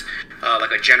 which is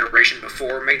like a generation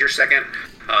before Major Second,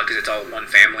 because it's all one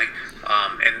family.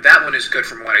 And that one is good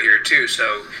from what I hear too.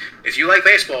 So if you like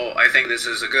baseball, I think this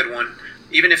is a good one.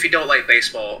 Even if you don't like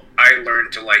baseball, I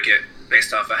learned to like it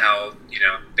based off of how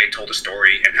they told a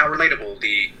story and how relatable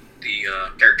the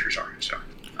characters are. So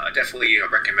definitely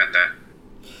recommend that.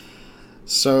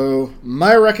 So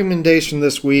my recommendation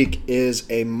this week is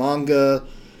a manga.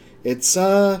 It's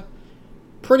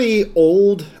pretty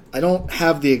old. I don't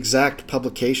have the exact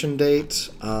publication date,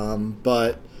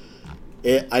 but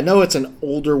I know it's an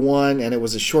older one, and it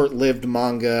was a short-lived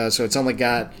manga, so it's only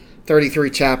got 33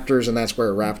 chapters, and that's where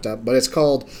it wrapped up. But it's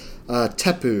called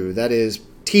Teppu. That is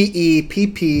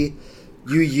Teppu.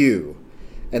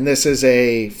 And this is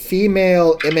a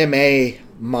female MMA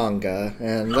manga.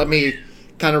 And let me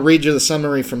kind of read you the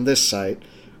summary from this site.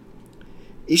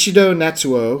 Ishido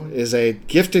Natsuo is a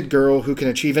gifted girl who can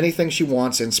achieve anything she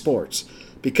wants in sports.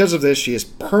 Because of this, she is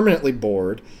permanently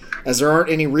bored, as there aren't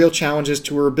any real challenges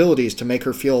to her abilities to make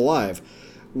her feel alive.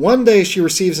 One day, she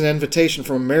receives an invitation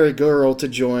from a married girl to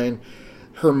join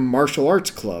her martial arts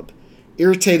club.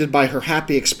 Irritated by her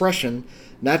happy expression,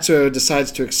 Natsuo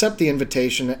decides to accept the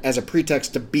invitation as a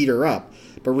pretext to beat her up,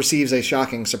 but receives a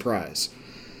shocking surprise.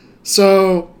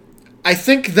 So, I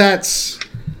think that's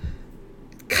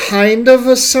kind of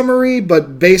a summary, but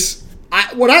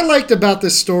what I liked about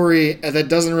this story that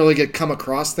doesn't really get come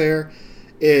across there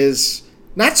is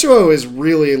Natsuo is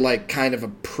really like kind of a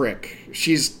prick.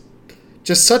 She's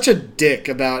just such a dick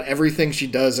about everything she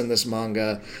does in this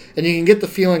manga, and you can get the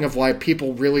feeling of why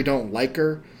people really don't like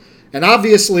her. And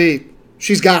obviously,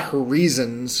 she's got her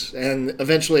reasons, and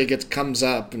eventually it comes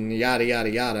up and yada yada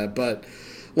yada. But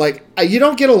like, you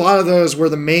don't get a lot of those where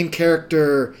the main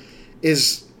character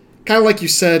is kind of like you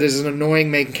said, is an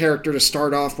annoying main character to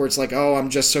start off, where it's like, oh,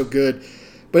 I'm just so good.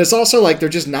 But it's also like they're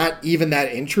just not even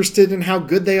that interested in how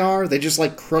good they are. They just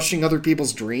like crushing other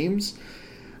people's dreams.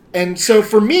 And so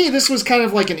for me, this was kind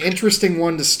of like an interesting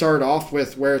one to start off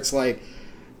with, where it's like,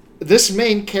 this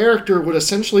main character would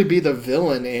essentially be the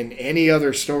villain in any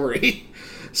other story.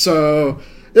 So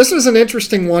this was an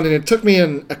interesting one, and it took me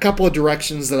in a couple of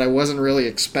directions that I wasn't really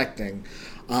expecting.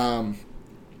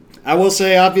 I will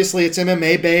say, obviously, it's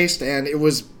MMA based, and it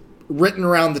was written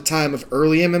around the time of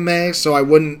early MMA, so I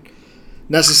wouldn't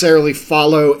necessarily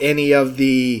follow any of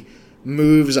the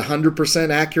moves 100%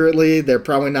 accurately. They're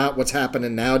probably not what's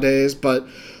happening nowadays, but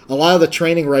a lot of the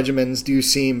training regimens do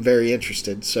seem very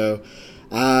interested. So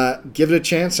give it a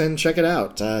chance and check it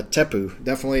out. Teppu,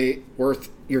 definitely worth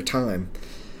your time.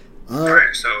 All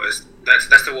right, so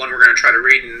that's the one we're going to try to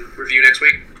read and review next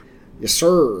week? Yes,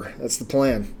 sir. That's the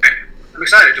plan. Okay. I'm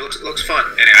excited. It looks fun.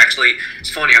 And actually, it's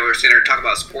funny how we were sitting there talking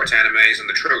about sports animes and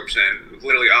the tropes, and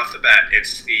literally off the bat,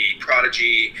 it's the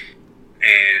Prodigy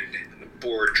and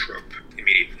board trope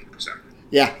immediately. So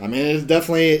yeah, I mean, it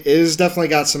is definitely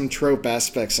got some trope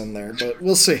aspects in there, but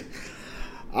we'll see.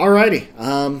 Alrighty,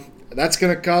 that's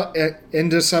gonna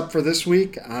end us up for this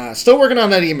week. Still working on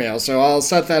that email, so I'll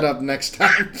set that up next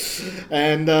time.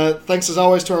 And thanks as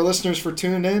always to our listeners for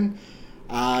tuning in.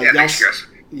 Thanks, guys.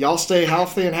 Y'all stay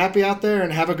healthy and happy out there,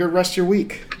 and have a good rest of your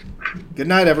week. Good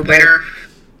night, everybody. Later.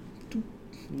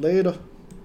 Later.